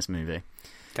fatalities in this movie,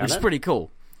 which is pretty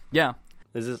cool. Yeah.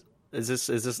 This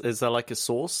Is there like a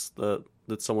source that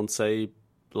someone say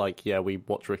like, yeah, we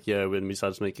watched Riki-Oh and we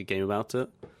decided to make a game about it?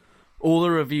 All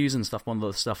the reviews and stuff, one of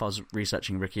the stuff I was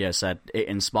researching, Riki-Oh said it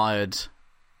inspired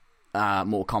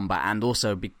Mortal Kombat, and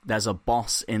also there's a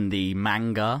boss in the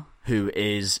manga who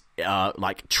is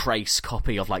like trace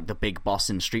copy of like the big boss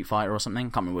in Street Fighter or something.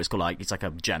 Can't remember what it's called. Like it's like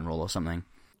a general or something.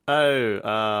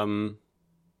 Oh,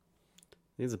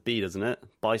 he's a B, doesn't it?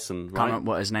 Bison, right? Can't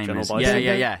remember what his name General is.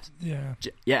 Yeah.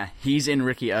 Yeah, he's in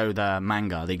Riki-Oh the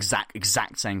manga, the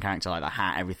exact same character, like the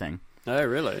hat, everything. Oh,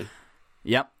 really?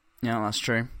 Yep. Yeah, that's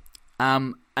true.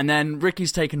 And then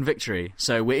Ricky's taken victory,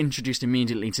 so we're introduced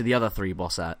immediately to the other three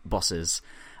bosses.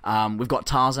 We've got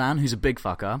Tarzan, who's a big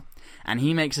fucker, and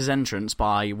he makes his entrance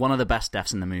by one of the best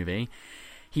deaths in the movie.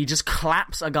 He just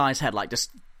claps a guy's head, like just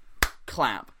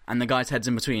clap, and the guy's head's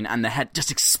in between, and the head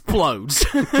just explodes.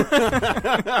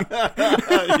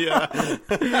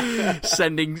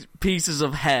 Sending pieces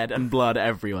of head and blood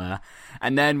everywhere.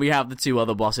 And then we have the two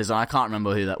other bosses, and I can't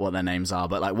remember what their names are,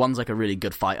 but like one's like a really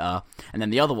good fighter, and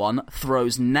then the other one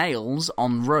throws nails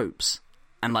on ropes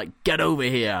and like, get over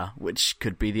here, which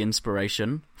could be the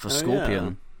inspiration for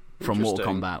Scorpion from Mortal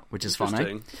Kombat, which is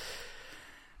funny.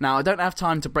 Now, I don't have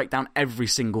time to break down every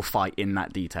single fight in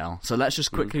that detail, so let's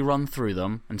just quickly run through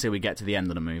them until we get to the end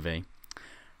of the movie.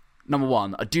 Number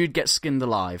 1, a dude gets skinned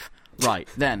alive. Right,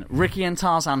 then, Ricky and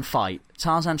Tarzan fight.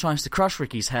 Tarzan tries to crush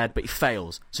Ricky's head, but he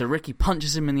fails. So Ricky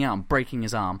punches him in the arm, breaking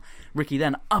his arm. Ricky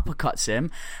then uppercuts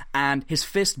him, and his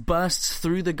fist bursts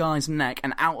through the guy's neck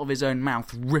and out of his own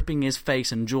mouth, ripping his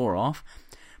face and jaw off.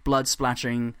 Blood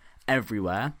splattering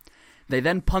everywhere. They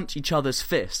then punch each other's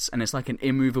fists, and it's like an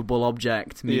immovable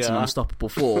object meets an unstoppable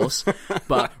force.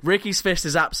 But Ricky's fist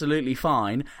is absolutely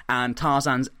fine, and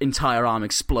Tarzan's entire arm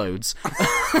explodes.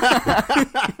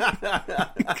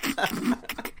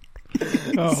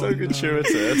 So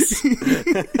gratuitous.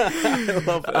 I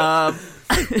love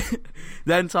it.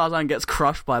 Then Tarzan gets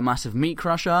crushed by a massive meat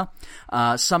crusher.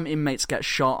 Some inmates get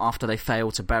shot after they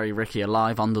fail to bury Ricky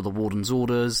alive under the warden's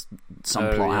orders. Some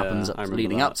plot happens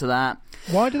leading up to that.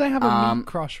 Why do they have a meat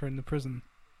crusher in the prison?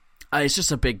 It's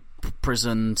just a big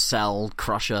prison cell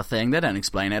crusher thing. They don't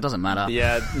explain it. It doesn't matter.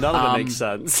 Yeah, none of it makes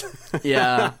sense.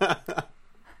 Yeah.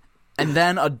 And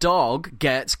then a dog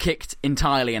gets kicked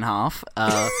entirely in half.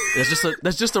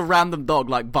 There's just a random dog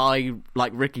like by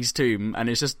like Ricky's tomb, and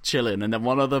it's just chilling. And then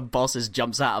one of the bosses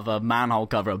jumps out of a manhole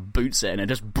cover, boots it, and it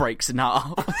just breaks in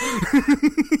half.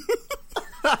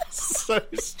 That's so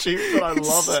stupid. I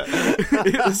love it.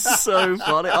 It was so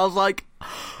funny. I was like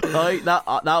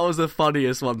that was the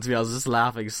funniest one to me. I was just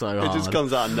laughing so hard. It just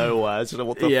comes out of nowhere. I don't know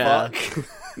what the fuck.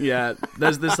 Yeah,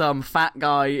 there's this fat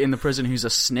guy in the prison who's a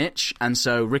snitch, and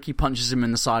so Ricky punches him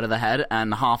in the side of the head,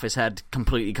 and half his head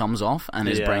completely comes off, and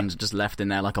his brain's just left in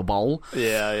there like a bowl.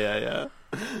 Yeah.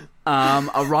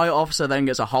 A riot officer then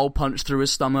gets a hole punched through his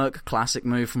stomach. Classic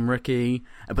move from Ricky.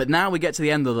 But now we get to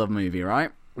the end of the movie, right?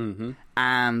 Mm-hmm.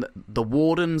 And the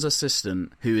warden's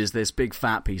assistant, who is this big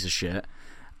fat piece of shit,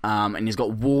 and he's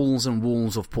got walls and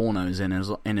walls of pornos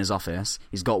in his office.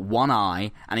 He's got one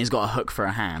eye, and he's got a hook for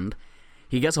a hand.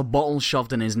 He gets a bottle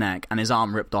shoved in his neck and his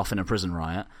arm ripped off in a prison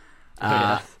riot.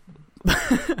 I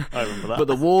remember that. But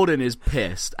the warden is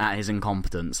pissed at his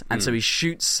incompetence, and so he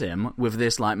shoots him with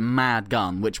this like mad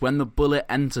gun, which when the bullet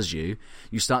enters you,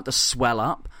 you start to swell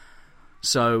up.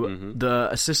 So the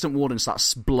assistant warden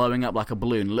starts blowing up like a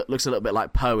balloon. Looks a little bit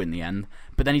like Poe in the end,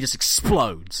 but then he just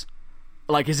explodes.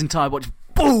 Like his entire body,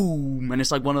 boom! And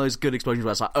it's like one of those good explosions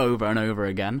where it's like over and over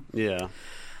again. Yeah.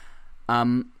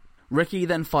 Ricky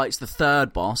then fights the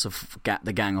third boss of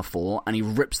the Gang of Four, and he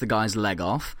rips the guy's leg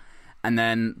off. And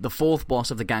then the fourth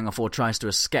boss of the Gang of Four tries to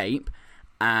escape,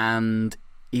 and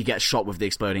he gets shot with the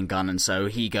exploding gun, and so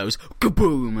he goes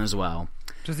kaboom as well.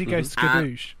 Does he go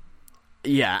skadoosh?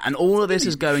 Yeah, and all of this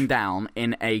is going down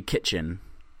in a kitchen,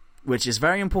 which is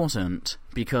very important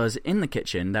because in the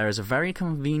kitchen there is a very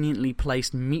conveniently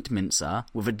placed meat mincer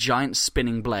with a giant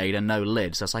spinning blade and no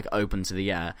lid, so it's like open to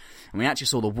the air. And we actually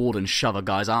saw the warden shove a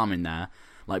guy's arm in there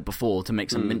like before to make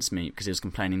some mincemeat because he was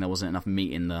complaining there wasn't enough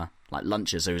meat in the like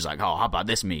lunches, so he was like, oh, how about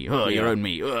this meat? Your own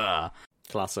meat.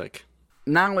 Classic.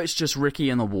 Now it's just Ricky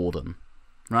and the warden,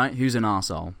 right? Who's an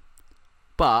arsehole.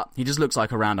 But he just looks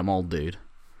like a random old dude.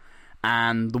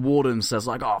 And the warden says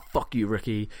like, oh, fuck you,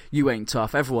 Ricky. You ain't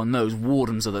tough. Everyone knows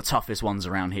wardens are the toughest ones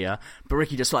around here. But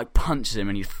Ricky just like punches him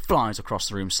and he flies across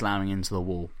the room, slamming into the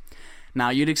wall.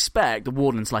 Now, you'd expect the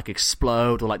warden to like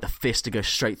explode or like the fist to go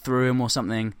straight through him or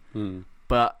something.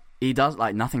 But he does,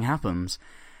 like, nothing happens.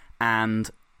 And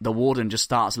the warden just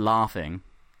starts laughing,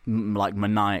 like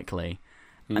maniacally.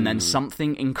 And then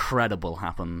something incredible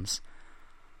happens.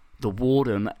 the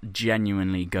warden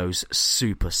genuinely goes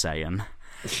Super Saiyan.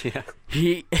 Yeah.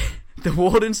 The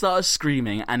warden starts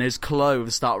screaming and his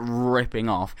clothes start ripping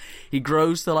off. He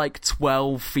grows to like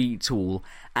 12 feet tall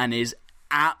and is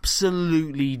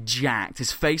absolutely jacked.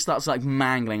 His face starts like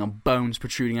mangling and bones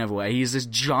protruding everywhere. He's this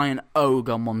giant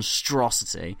ogre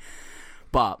monstrosity.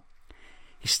 But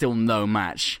he's still no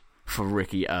match for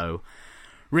Ricky O.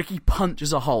 Ricky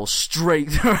punches a hole straight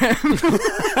through him.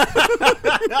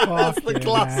 That's the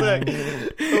classic.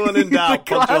 When in doubt,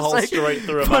 punch a hole straight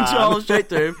through a man. Punch a hole straight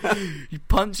through him. He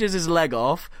punches his leg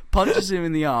off, punches him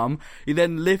in the arm. He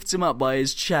then lifts him up by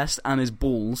his chest and his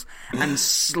balls and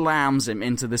slams him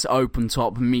into this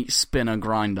open-top meat spinner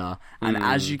grinder. And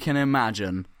as you can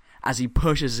imagine, as he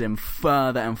pushes him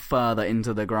further and further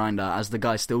into the grinder, as the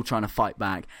guy's still trying to fight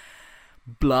back,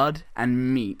 blood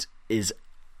and meat is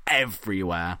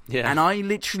everywhere. Yeah. And I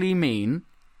literally mean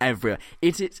everywhere.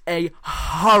 It is a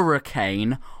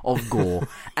hurricane of gore.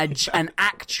 An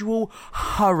actual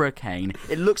hurricane.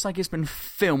 It looks like it's been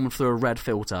filmed through a red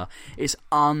filter. It's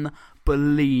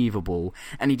unbelievable.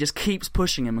 And he just keeps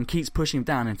pushing him and keeps pushing him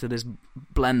down into this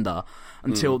blender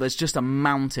until there's just a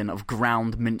mountain of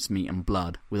ground mincemeat and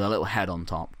blood with a little head on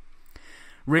top.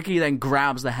 Ricky then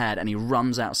grabs the head and he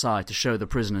runs outside to show the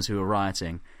prisoners who are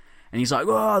rioting. And he's like,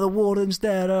 oh, the warden's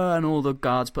dead, and all the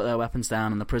guards put their weapons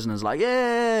down, and the prisoner's like,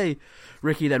 yay!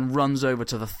 Ricky then runs over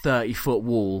to the 30-foot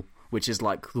wall, which is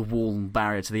like the wall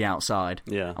barrier to the outside.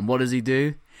 Yeah. And what does he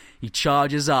do? He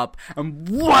charges up and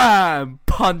wham!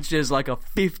 Punches like a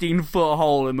 15-foot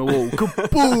hole in the wall.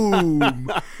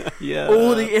 Kaboom! Yeah.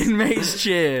 All the inmates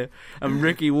cheer, and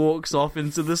Ricky walks off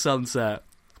into the sunset.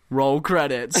 Roll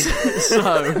credits.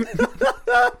 So...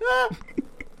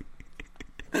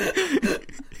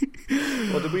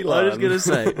 What did we learn? I was going to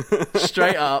say,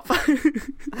 straight up. What's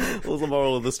the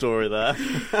moral of the story there?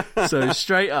 So,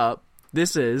 straight up,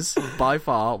 this is, by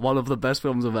far, one of the best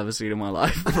films I've ever seen in my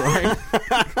life, right?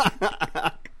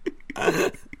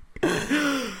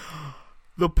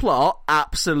 The plot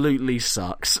absolutely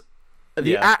sucks.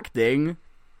 The acting,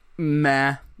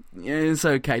 meh. It's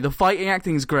okay. The fighting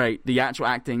acting is great. The actual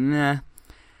acting, nah.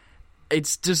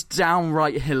 It's just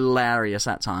downright hilarious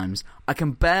at times. I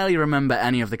can barely remember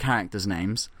any of the characters'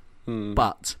 names,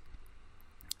 but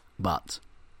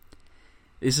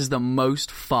this is the most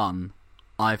fun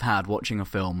I've had watching a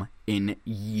film in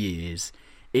years.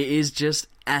 It is just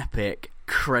epic,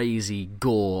 crazy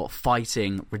gore,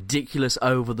 fighting, ridiculous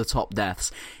over-the-top deaths,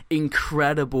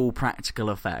 incredible practical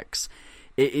effects.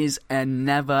 It is a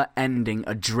never-ending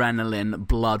adrenaline,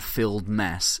 blood-filled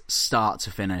mess, start to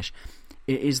finish.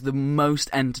 It is the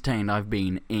most entertained I've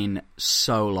been in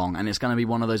so long, and it's going to be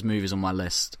one of those movies on my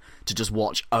list to just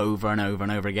watch over and over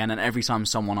and over again, and every time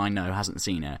someone I know hasn't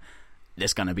seen it,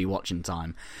 it's going to be watching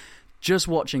time. Just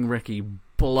watching Ricky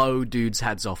blow dudes'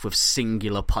 heads off with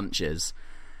singular punches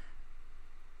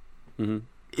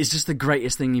is just the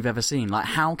greatest thing you've ever seen. Like,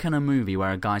 how can a movie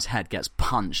where a guy's head gets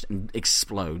punched and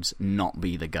explodes not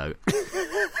be the GOAT?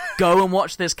 Go and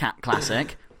watch this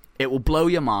classic. It will blow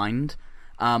your mind.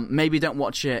 Maybe don't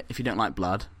watch it if you don't like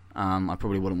blood. I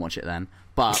probably wouldn't watch it then.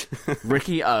 But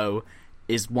Ricky O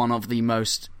is one of the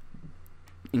most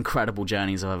incredible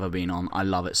journeys I've ever been on. I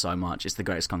love it so much. It's the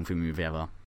greatest kung fu movie ever.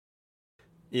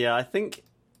 Yeah, I think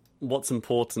what's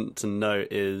important to note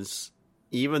is,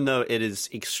 even though it is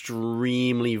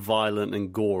extremely violent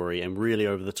and gory and really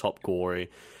over-the-top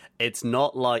gory, it's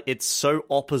not like... It's so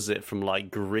opposite from, like,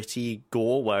 gritty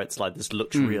gore where it's like, this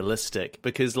looks realistic.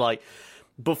 Because, like...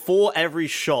 Before every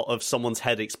shot of someone's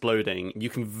head exploding, you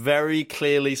can very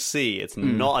clearly see it's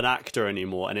not an actor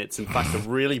anymore, and it's in fact a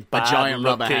really bad giant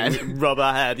looking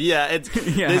rubber head. Yeah,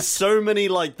 there's so many,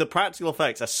 like, the practical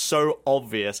effects are so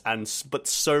obvious but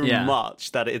so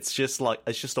much that it's just like,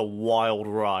 it's just a wild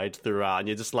ride throughout, and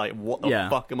you're just like, what the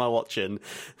fuck am I watching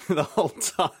the whole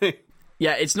time?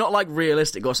 Yeah, it's not like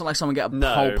realistic, or it's not like someone get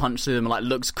a hole punched through them and like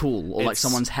looks cool, or like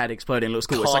someone's head exploding looks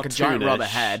cool. It's like a giant rubber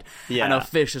head, and a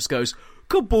fish just goes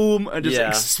kaboom and just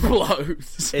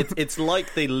explodes. It's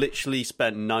like they literally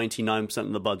spent 99%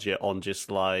 of the budget on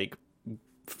just like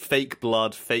fake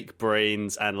blood, fake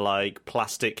brains, and like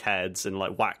plastic heads and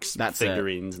like wax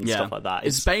figurines and stuff like that.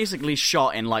 It's basically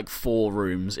shot in like 4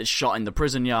 rooms. It's shot in the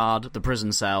prison yard, the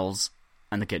prison cells,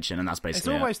 and the kitchen, and that's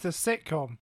basically it's almost a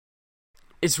sitcom.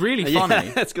 It's really funny.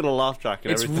 Yeah, it's got a laugh track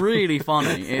and everything. It's really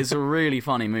funny. It's a really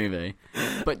funny movie.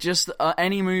 But just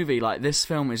any movie, like this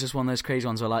film is just one of those crazy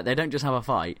ones where like they don't just have a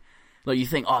fight. Like you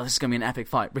think, oh, this is going to be an epic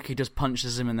fight. Ricky just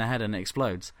punches him in the head and it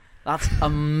explodes. That's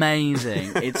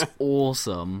amazing. It's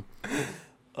awesome.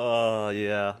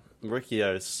 Yeah.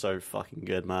 Riccio is so fucking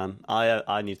good, man.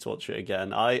 I need to watch it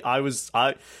again. I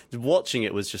watching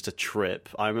it was just a trip.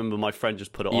 I remember my friend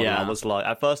just put it on, and I was like,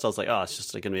 at first I was like, oh, it's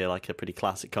just going to be like a pretty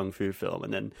classic kung fu film,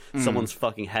 and then someone's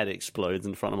fucking head explodes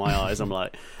in front of my eyes. I'm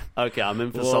like, okay, I'm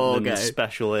in for something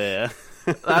special here.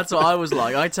 That's what I was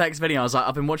like. I text Vinny, I was like,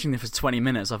 I've been watching this for 20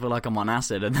 minutes, I feel like I'm on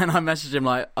acid. And then I messaged him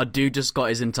like, a dude just got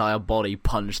his entire body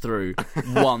punched through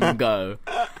one go.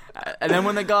 And then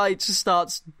when the guy just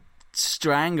starts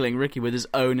strangling Ricky with his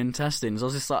own intestines, I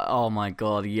was just like, oh my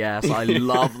god, yes, I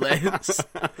love this.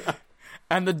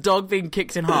 And the dog being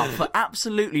kicked in half for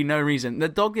absolutely no reason. The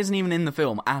dog isn't even in the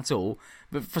film at all,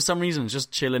 but for some reason it's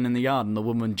just chilling in the yard, and the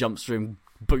woman jumps through and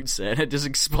boots it, and it just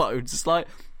explodes. It's like,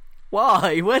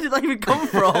 why? Where did that even come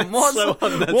from? So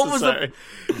unnecessary. What was the...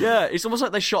 Yeah, it's almost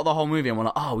like they shot the whole movie and were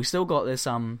like, oh, we still got this,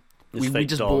 we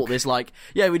just bought this, like,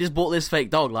 we just bought this fake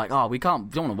dog, like, oh, we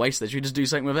don't want to waste this, we just do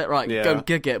something with it, right, go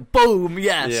kick it, boom,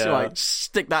 yes, right,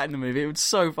 stick that in the movie, it was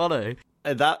so funny.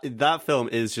 That film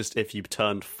is just, if you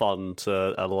turned fun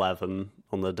to 11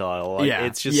 on the dial, like,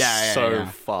 it's just so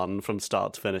fun from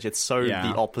start to finish. It's so the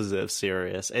opposite of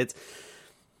serious.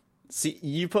 See,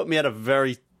 you put me at a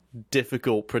very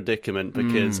difficult predicament,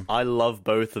 because I love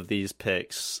both of these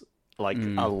picks like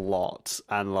a lot,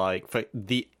 and like for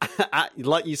the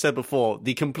like you said before,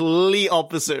 the complete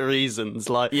opposite reasons.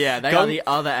 Like, they are the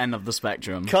other end of the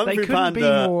spectrum. They couldn't Panda,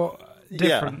 be more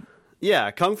different. Yeah,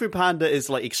 Kung Fu Panda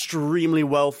is like extremely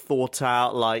well thought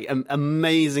out, like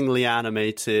amazingly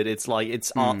animated. It's like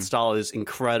its art style is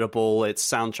incredible, its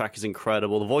soundtrack is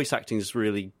incredible, the voice acting is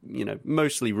really,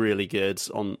 mostly really good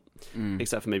on.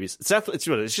 Except for maybe Seth. It's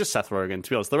just Seth Rogen, to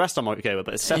be honest. The rest I'm okay with,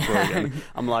 but it's Seth Rogen.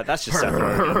 I'm like, that's just Seth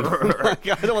Rogen. Like,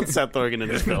 I don't want Seth Rogen in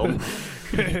this film.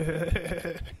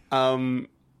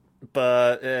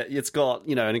 But it's got,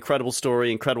 an incredible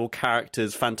story, incredible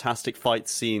characters, fantastic fight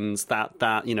scenes. That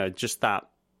just that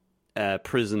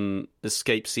prison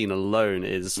escape scene alone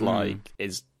is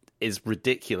is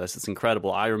ridiculous. It's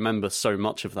incredible. I remember so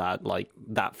much of that, like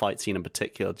that fight scene in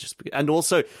particular. And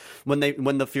also when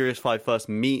the Furious Five first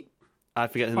meet, I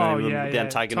forget the name of the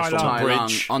antagonist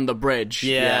on the bridge.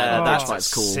 Yeah,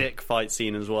 that's cool. Sick fight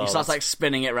scene as well. He starts like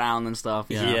spinning it around and stuff.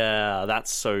 Yeah,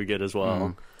 that's so good as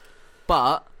well.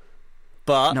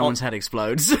 But no one's head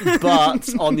explodes. But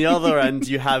on the other end,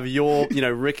 you have your,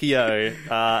 Riccio,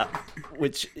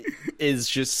 which is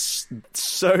just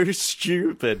so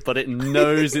stupid, but it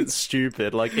knows it's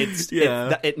stupid. Like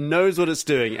it knows what it's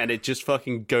doing, and it just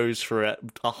fucking goes for it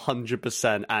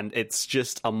 100%. And it's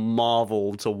just a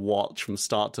marvel to watch from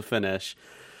start to finish.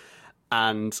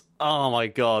 And oh my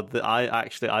god, can I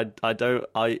pick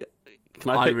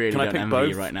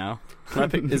both right now? Can I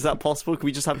pick? Is that possible? Can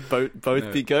we just have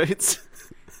both be goats?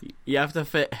 You have to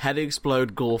fit Head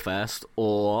Explode Gorefest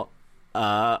or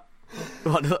Kung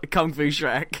Fu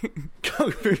Shrek.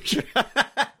 Kung Fu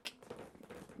Shrek.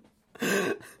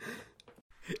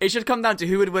 It should come down to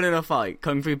who would win in a fight,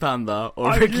 Kung Fu Panda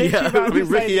or Riccio.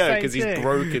 Riccio, because he's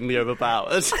brokenly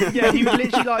overpowered. Yeah, he would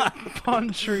literally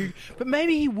punch through. But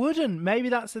maybe he wouldn't. Maybe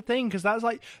that's the thing, because that's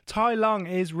like Tai Lung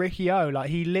is Riccio. Like,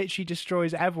 he literally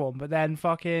destroys everyone, but then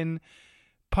fucking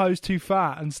Poe's too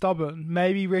fat and stubborn.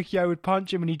 Maybe Riccio would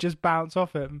punch him and he'd just bounce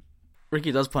off him.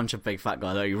 Ricky does punch a big fat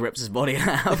guy, though. He rips his body in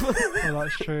half. Oh,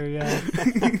 that's true, yeah.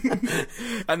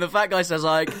 And the fat guy says,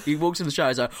 like, he walks in the shower,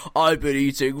 he's like, I've been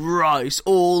eating rice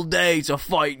all day to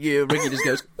fight you. Ricky just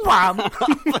goes, wham!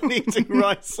 I've been eating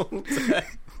rice all day.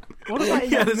 What does that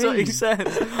that's mean? what he said.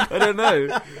 I don't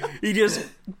know. He just,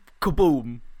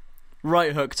 kaboom,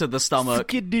 right hook to the stomach.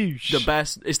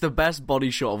 Skadoosh. It's the best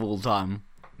body shot of all time.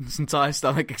 His entire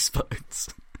stomach explodes.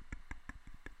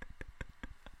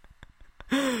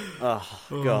 Oh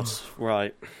god,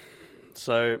 right.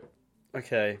 So,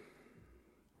 okay,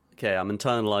 I'm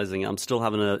internalizing it. I'm still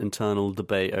having an internal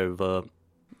debate over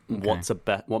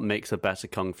what makes a better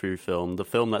kung fu film. The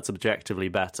film that's objectively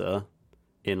better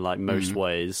in like most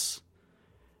ways,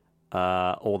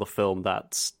 or the film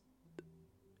that's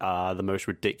the most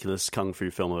ridiculous kung fu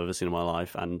film I've ever seen in my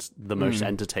life, and the most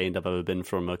entertained I've ever been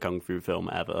from a kung fu film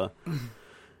ever.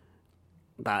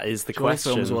 That is the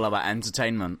question. Film's all about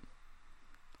entertainment.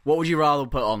 What would you rather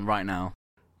put on right now?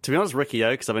 To be honest,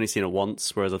 Riccio, because I've only seen it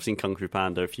once, whereas I've seen Kung Fu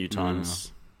Panda a few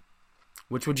times.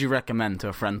 Which would you recommend to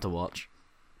a friend to watch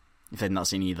if they've not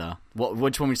seen either?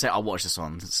 Which one would you say, I'll watch this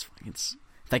one? It's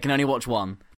they can only watch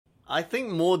one. I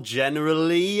think more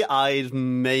generally, I'd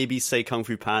maybe say Kung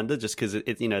Fu Panda, just because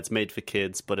it's made for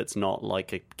kids, but it's not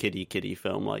like a kiddie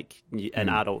film. Like an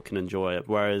adult can enjoy it.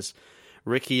 Whereas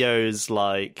Riccio's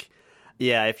like,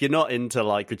 yeah, if you're not into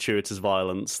like gratuitous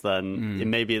violence, then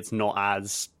maybe it's not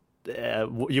as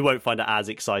you won't find it as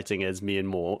exciting as me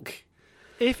and Mork.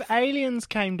 If aliens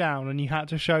came down and you had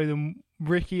to show them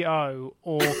Ricky-O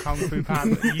or Kung Fu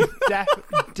Panda, you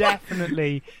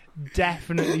definitely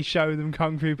show them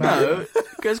Kung Fu Panda. No,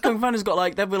 because Kung Fu Panda's got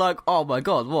like, they'll be like, oh my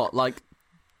god, what? Like,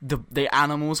 the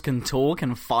animals can talk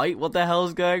and fight? What the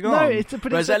hell's going on? No,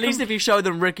 Whereas at least if you show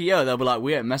them Ricky-O, they'll be like,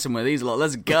 we ain't messing with these lot,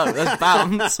 let's go, let's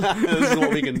bounce. This is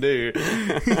what we can do.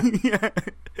 Yeah.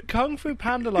 Kung Fu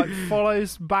Panda like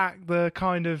follows back the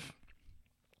kind of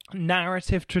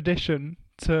narrative tradition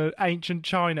to ancient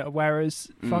China, whereas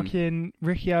fucking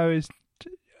Ricky-O is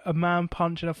a man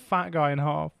punching a fat guy in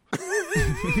half.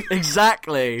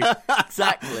 Exactly. Yeah,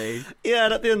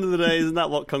 and at the end of the day, isn't that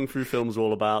what Kung Fu films are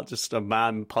all about? Just a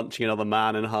man punching another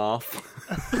man in half.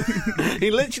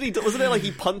 He literally, wasn't it like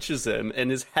he punches him in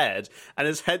his head, and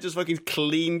his head just fucking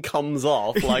clean comes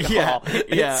off? Like,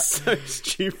 it's so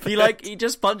stupid. He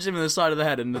just punches him in the side of the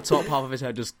head, and the top half of his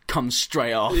head just comes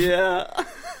straight off. Yeah.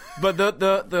 But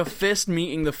the fist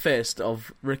meeting the fist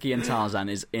of Ricky and Tarzan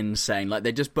is insane. Like,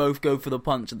 they just both go for the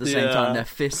punch at the same time. Their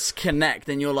fists connect,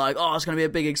 and you're like, oh, it's going to be a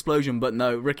big explosion. But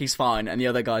no, Ricky's fine, and the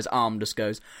other guy's arm just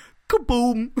goes,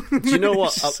 kaboom! Do you know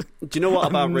what?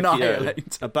 About Ricky-O?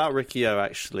 About Ricky-O,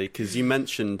 actually, because you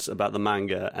mentioned about the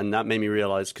manga, and that made me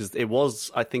realise, because it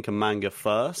was, I think, a manga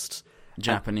first.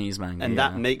 Japanese manga, and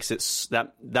that makes it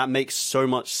that makes so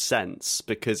much sense,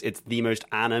 because it's the most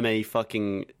anime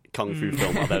fucking Kung Fu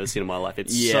film I've ever seen in my life.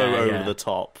 It's so over the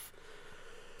top.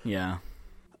 Yeah.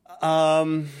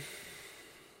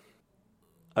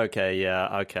 Okay.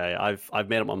 I've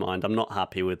made up my mind. I'm not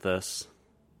happy with this.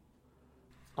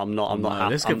 I'm not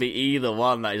happy. This could be either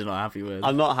one that he's not happy with.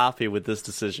 I'm not happy with this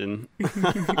decision.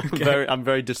 I'm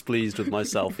very displeased with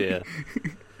myself here.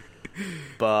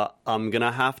 But I'm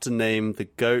gonna have to name the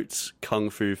GOAT Kung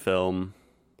Fu film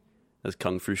as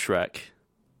Kung Fu Shrek.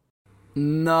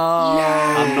 No.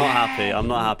 I'm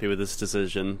not happy with this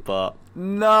decision, but...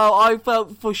 No, I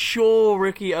felt for sure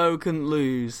Ricky-O couldn't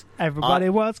lose. Everybody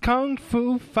was Kung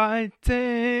Fu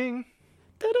fighting.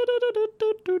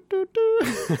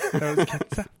 Those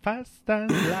kids are fast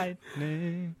as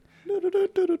lightning. What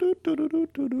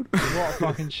a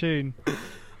fucking tune.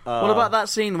 What about that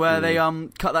scene where they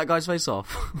cut that guy's face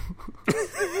off?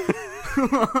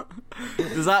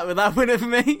 Would that win it for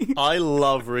me? I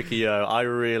love Ricky-O. I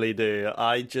really do.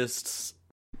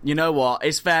 You know what?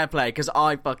 It's fair play, because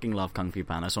I fucking love Kung Fu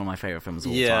Panda. It's one of my favourite films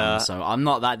of all time, so I'm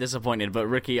not that disappointed, but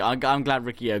I'm glad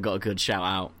Ricky-O got a good shout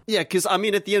out. Yeah, because, I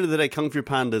mean, at the end of the day, Kung Fu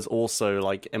Panda is also,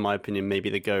 like, in my opinion, maybe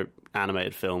the GOAT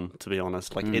animated film, to be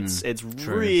honest. Like, it's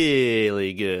true.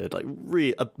 really good. Like,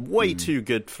 way too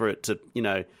good for it to,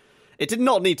 it did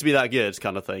not need to be that good,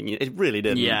 kind of thing. It really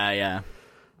didn't. Yeah.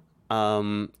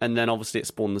 And then obviously it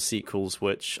spawned the sequels,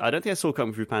 which I don't think I saw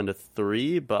Kung Fu Panda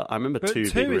 3, but I remember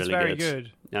 2 being really very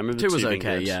good. Yeah, I remember 2 was being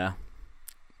okay, good. yeah.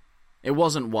 It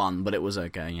wasn't 1, but it was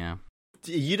okay, yeah.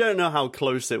 You don't know how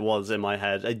close it was in my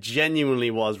head. It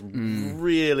genuinely was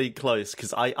really close,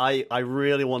 because I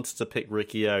really wanted to pick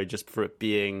Ricky-O just for it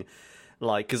being...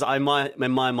 Like, because in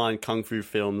my mind, Kung Fu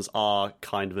films are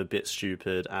kind of a bit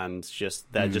stupid, and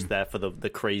they're just there for the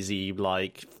crazy,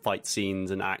 like, fight scenes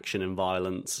and action and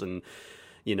violence, and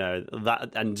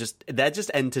that, and they're just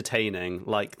entertaining.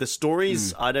 Like, the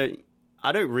stories, I don't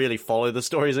really follow the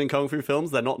stories in Kung Fu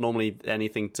films. They're not normally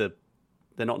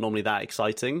that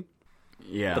exciting.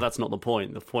 Yeah. But that's not the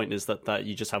point. The point is that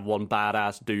you just have one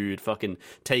badass dude fucking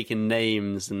taking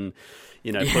names and,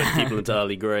 putting people into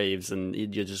early graves, and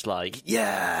you're just like,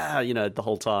 the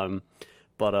whole time.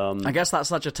 But I guess that's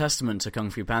such a testament to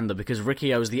Kung Fu Panda, because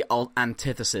Ricky-O is the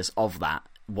antithesis of that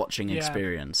watching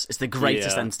experience. It's the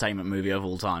greatest entertainment movie of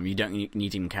all time. You don't need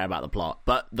to even care about the plot.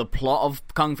 But the plot of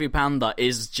Kung Fu Panda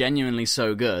is genuinely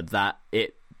so good that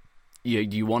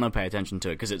you want to pay attention to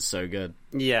it because it's so good.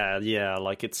 Yeah,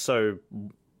 like it's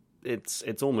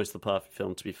almost the perfect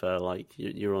film, to be fair. Like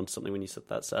you're on something when you said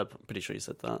that, Seb. I'm pretty sure you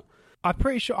said that. I'm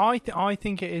pretty sure. I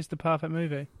think it is the perfect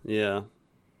movie. Yeah.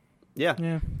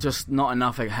 Just not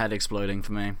enough head exploding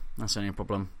for me. That's the only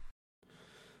problem.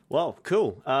 Well,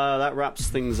 cool. That wraps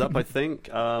things up, I think.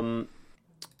 Just gonna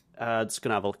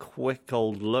have a quick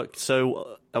old look.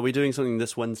 So, are we doing something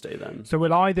this Wednesday then? So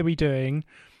we'll either be doing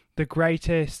the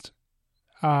greatest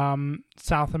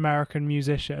South American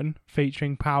musician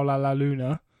featuring Paula La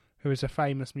Luna, who is a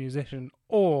famous musician,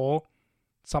 or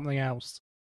something else.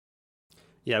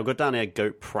 Yeah, I've got down here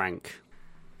Goat Prank.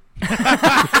 Oh,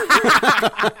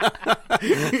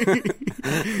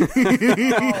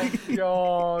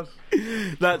 God.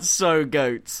 That's so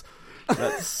goats.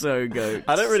 That's so goats.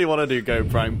 I don't really want to do Goat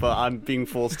Prank, but I'm being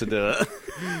forced to do it.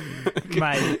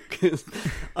 Mate.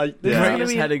 The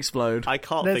greatest head explode. I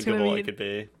can't think of what it could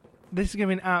be. This is going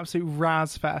to be an absolute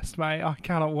Raz fest, mate. I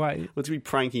cannot wait. We're going to be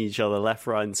pranking each other left,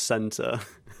 right, and centre.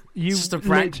 It's just a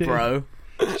prank, bro.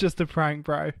 It's just a prank,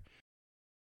 bro.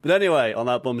 But anyway, on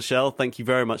that bombshell, thank you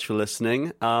very much for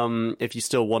listening. If you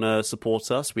still want to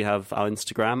support us, we have our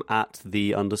Instagram at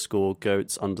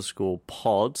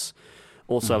 @the_goats_pods.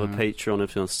 Also have a Patreon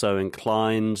if you're so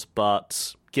inclined,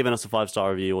 but giving us a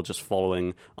 5-star review or just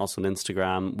following us on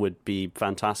Instagram would be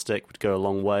fantastic, would go a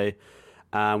long way.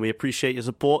 And we appreciate your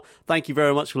support. Thank you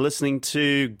very much for listening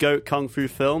to Goat Kung Fu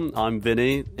Film. I'm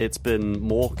Vinny. It's been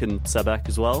Mork and Sebek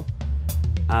as well.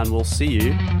 And we'll see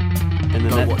you in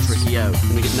the watch Ricky O.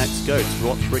 In the next Goat.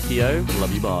 Watch Ricky O.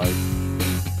 Love you, bye.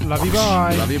 Love you,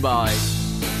 bye. Love you, bye.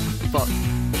 Fuck.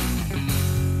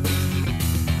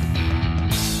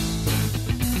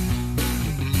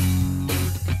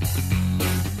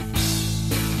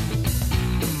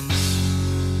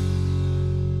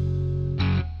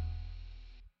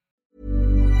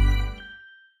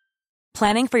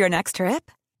 Planning for your next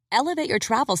trip? Elevate your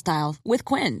travel style with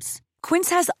Quince. Quince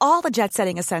has all the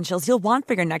jet-setting essentials you'll want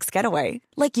for your next getaway,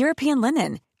 like European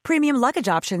linen, premium luggage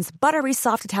options, buttery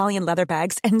soft Italian leather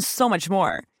bags, and so much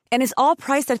more. And is all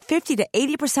priced at 50 to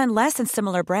 80% less than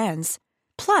similar brands.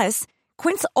 Plus,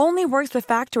 Quince only works with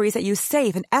factories that use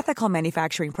safe and ethical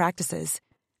manufacturing practices.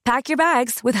 Pack your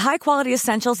bags with high-quality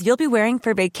essentials you'll be wearing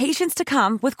for vacations to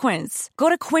come with Quince. Go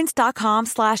to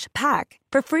quince.com/pack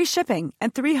for free shipping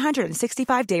and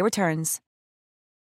 365-day returns.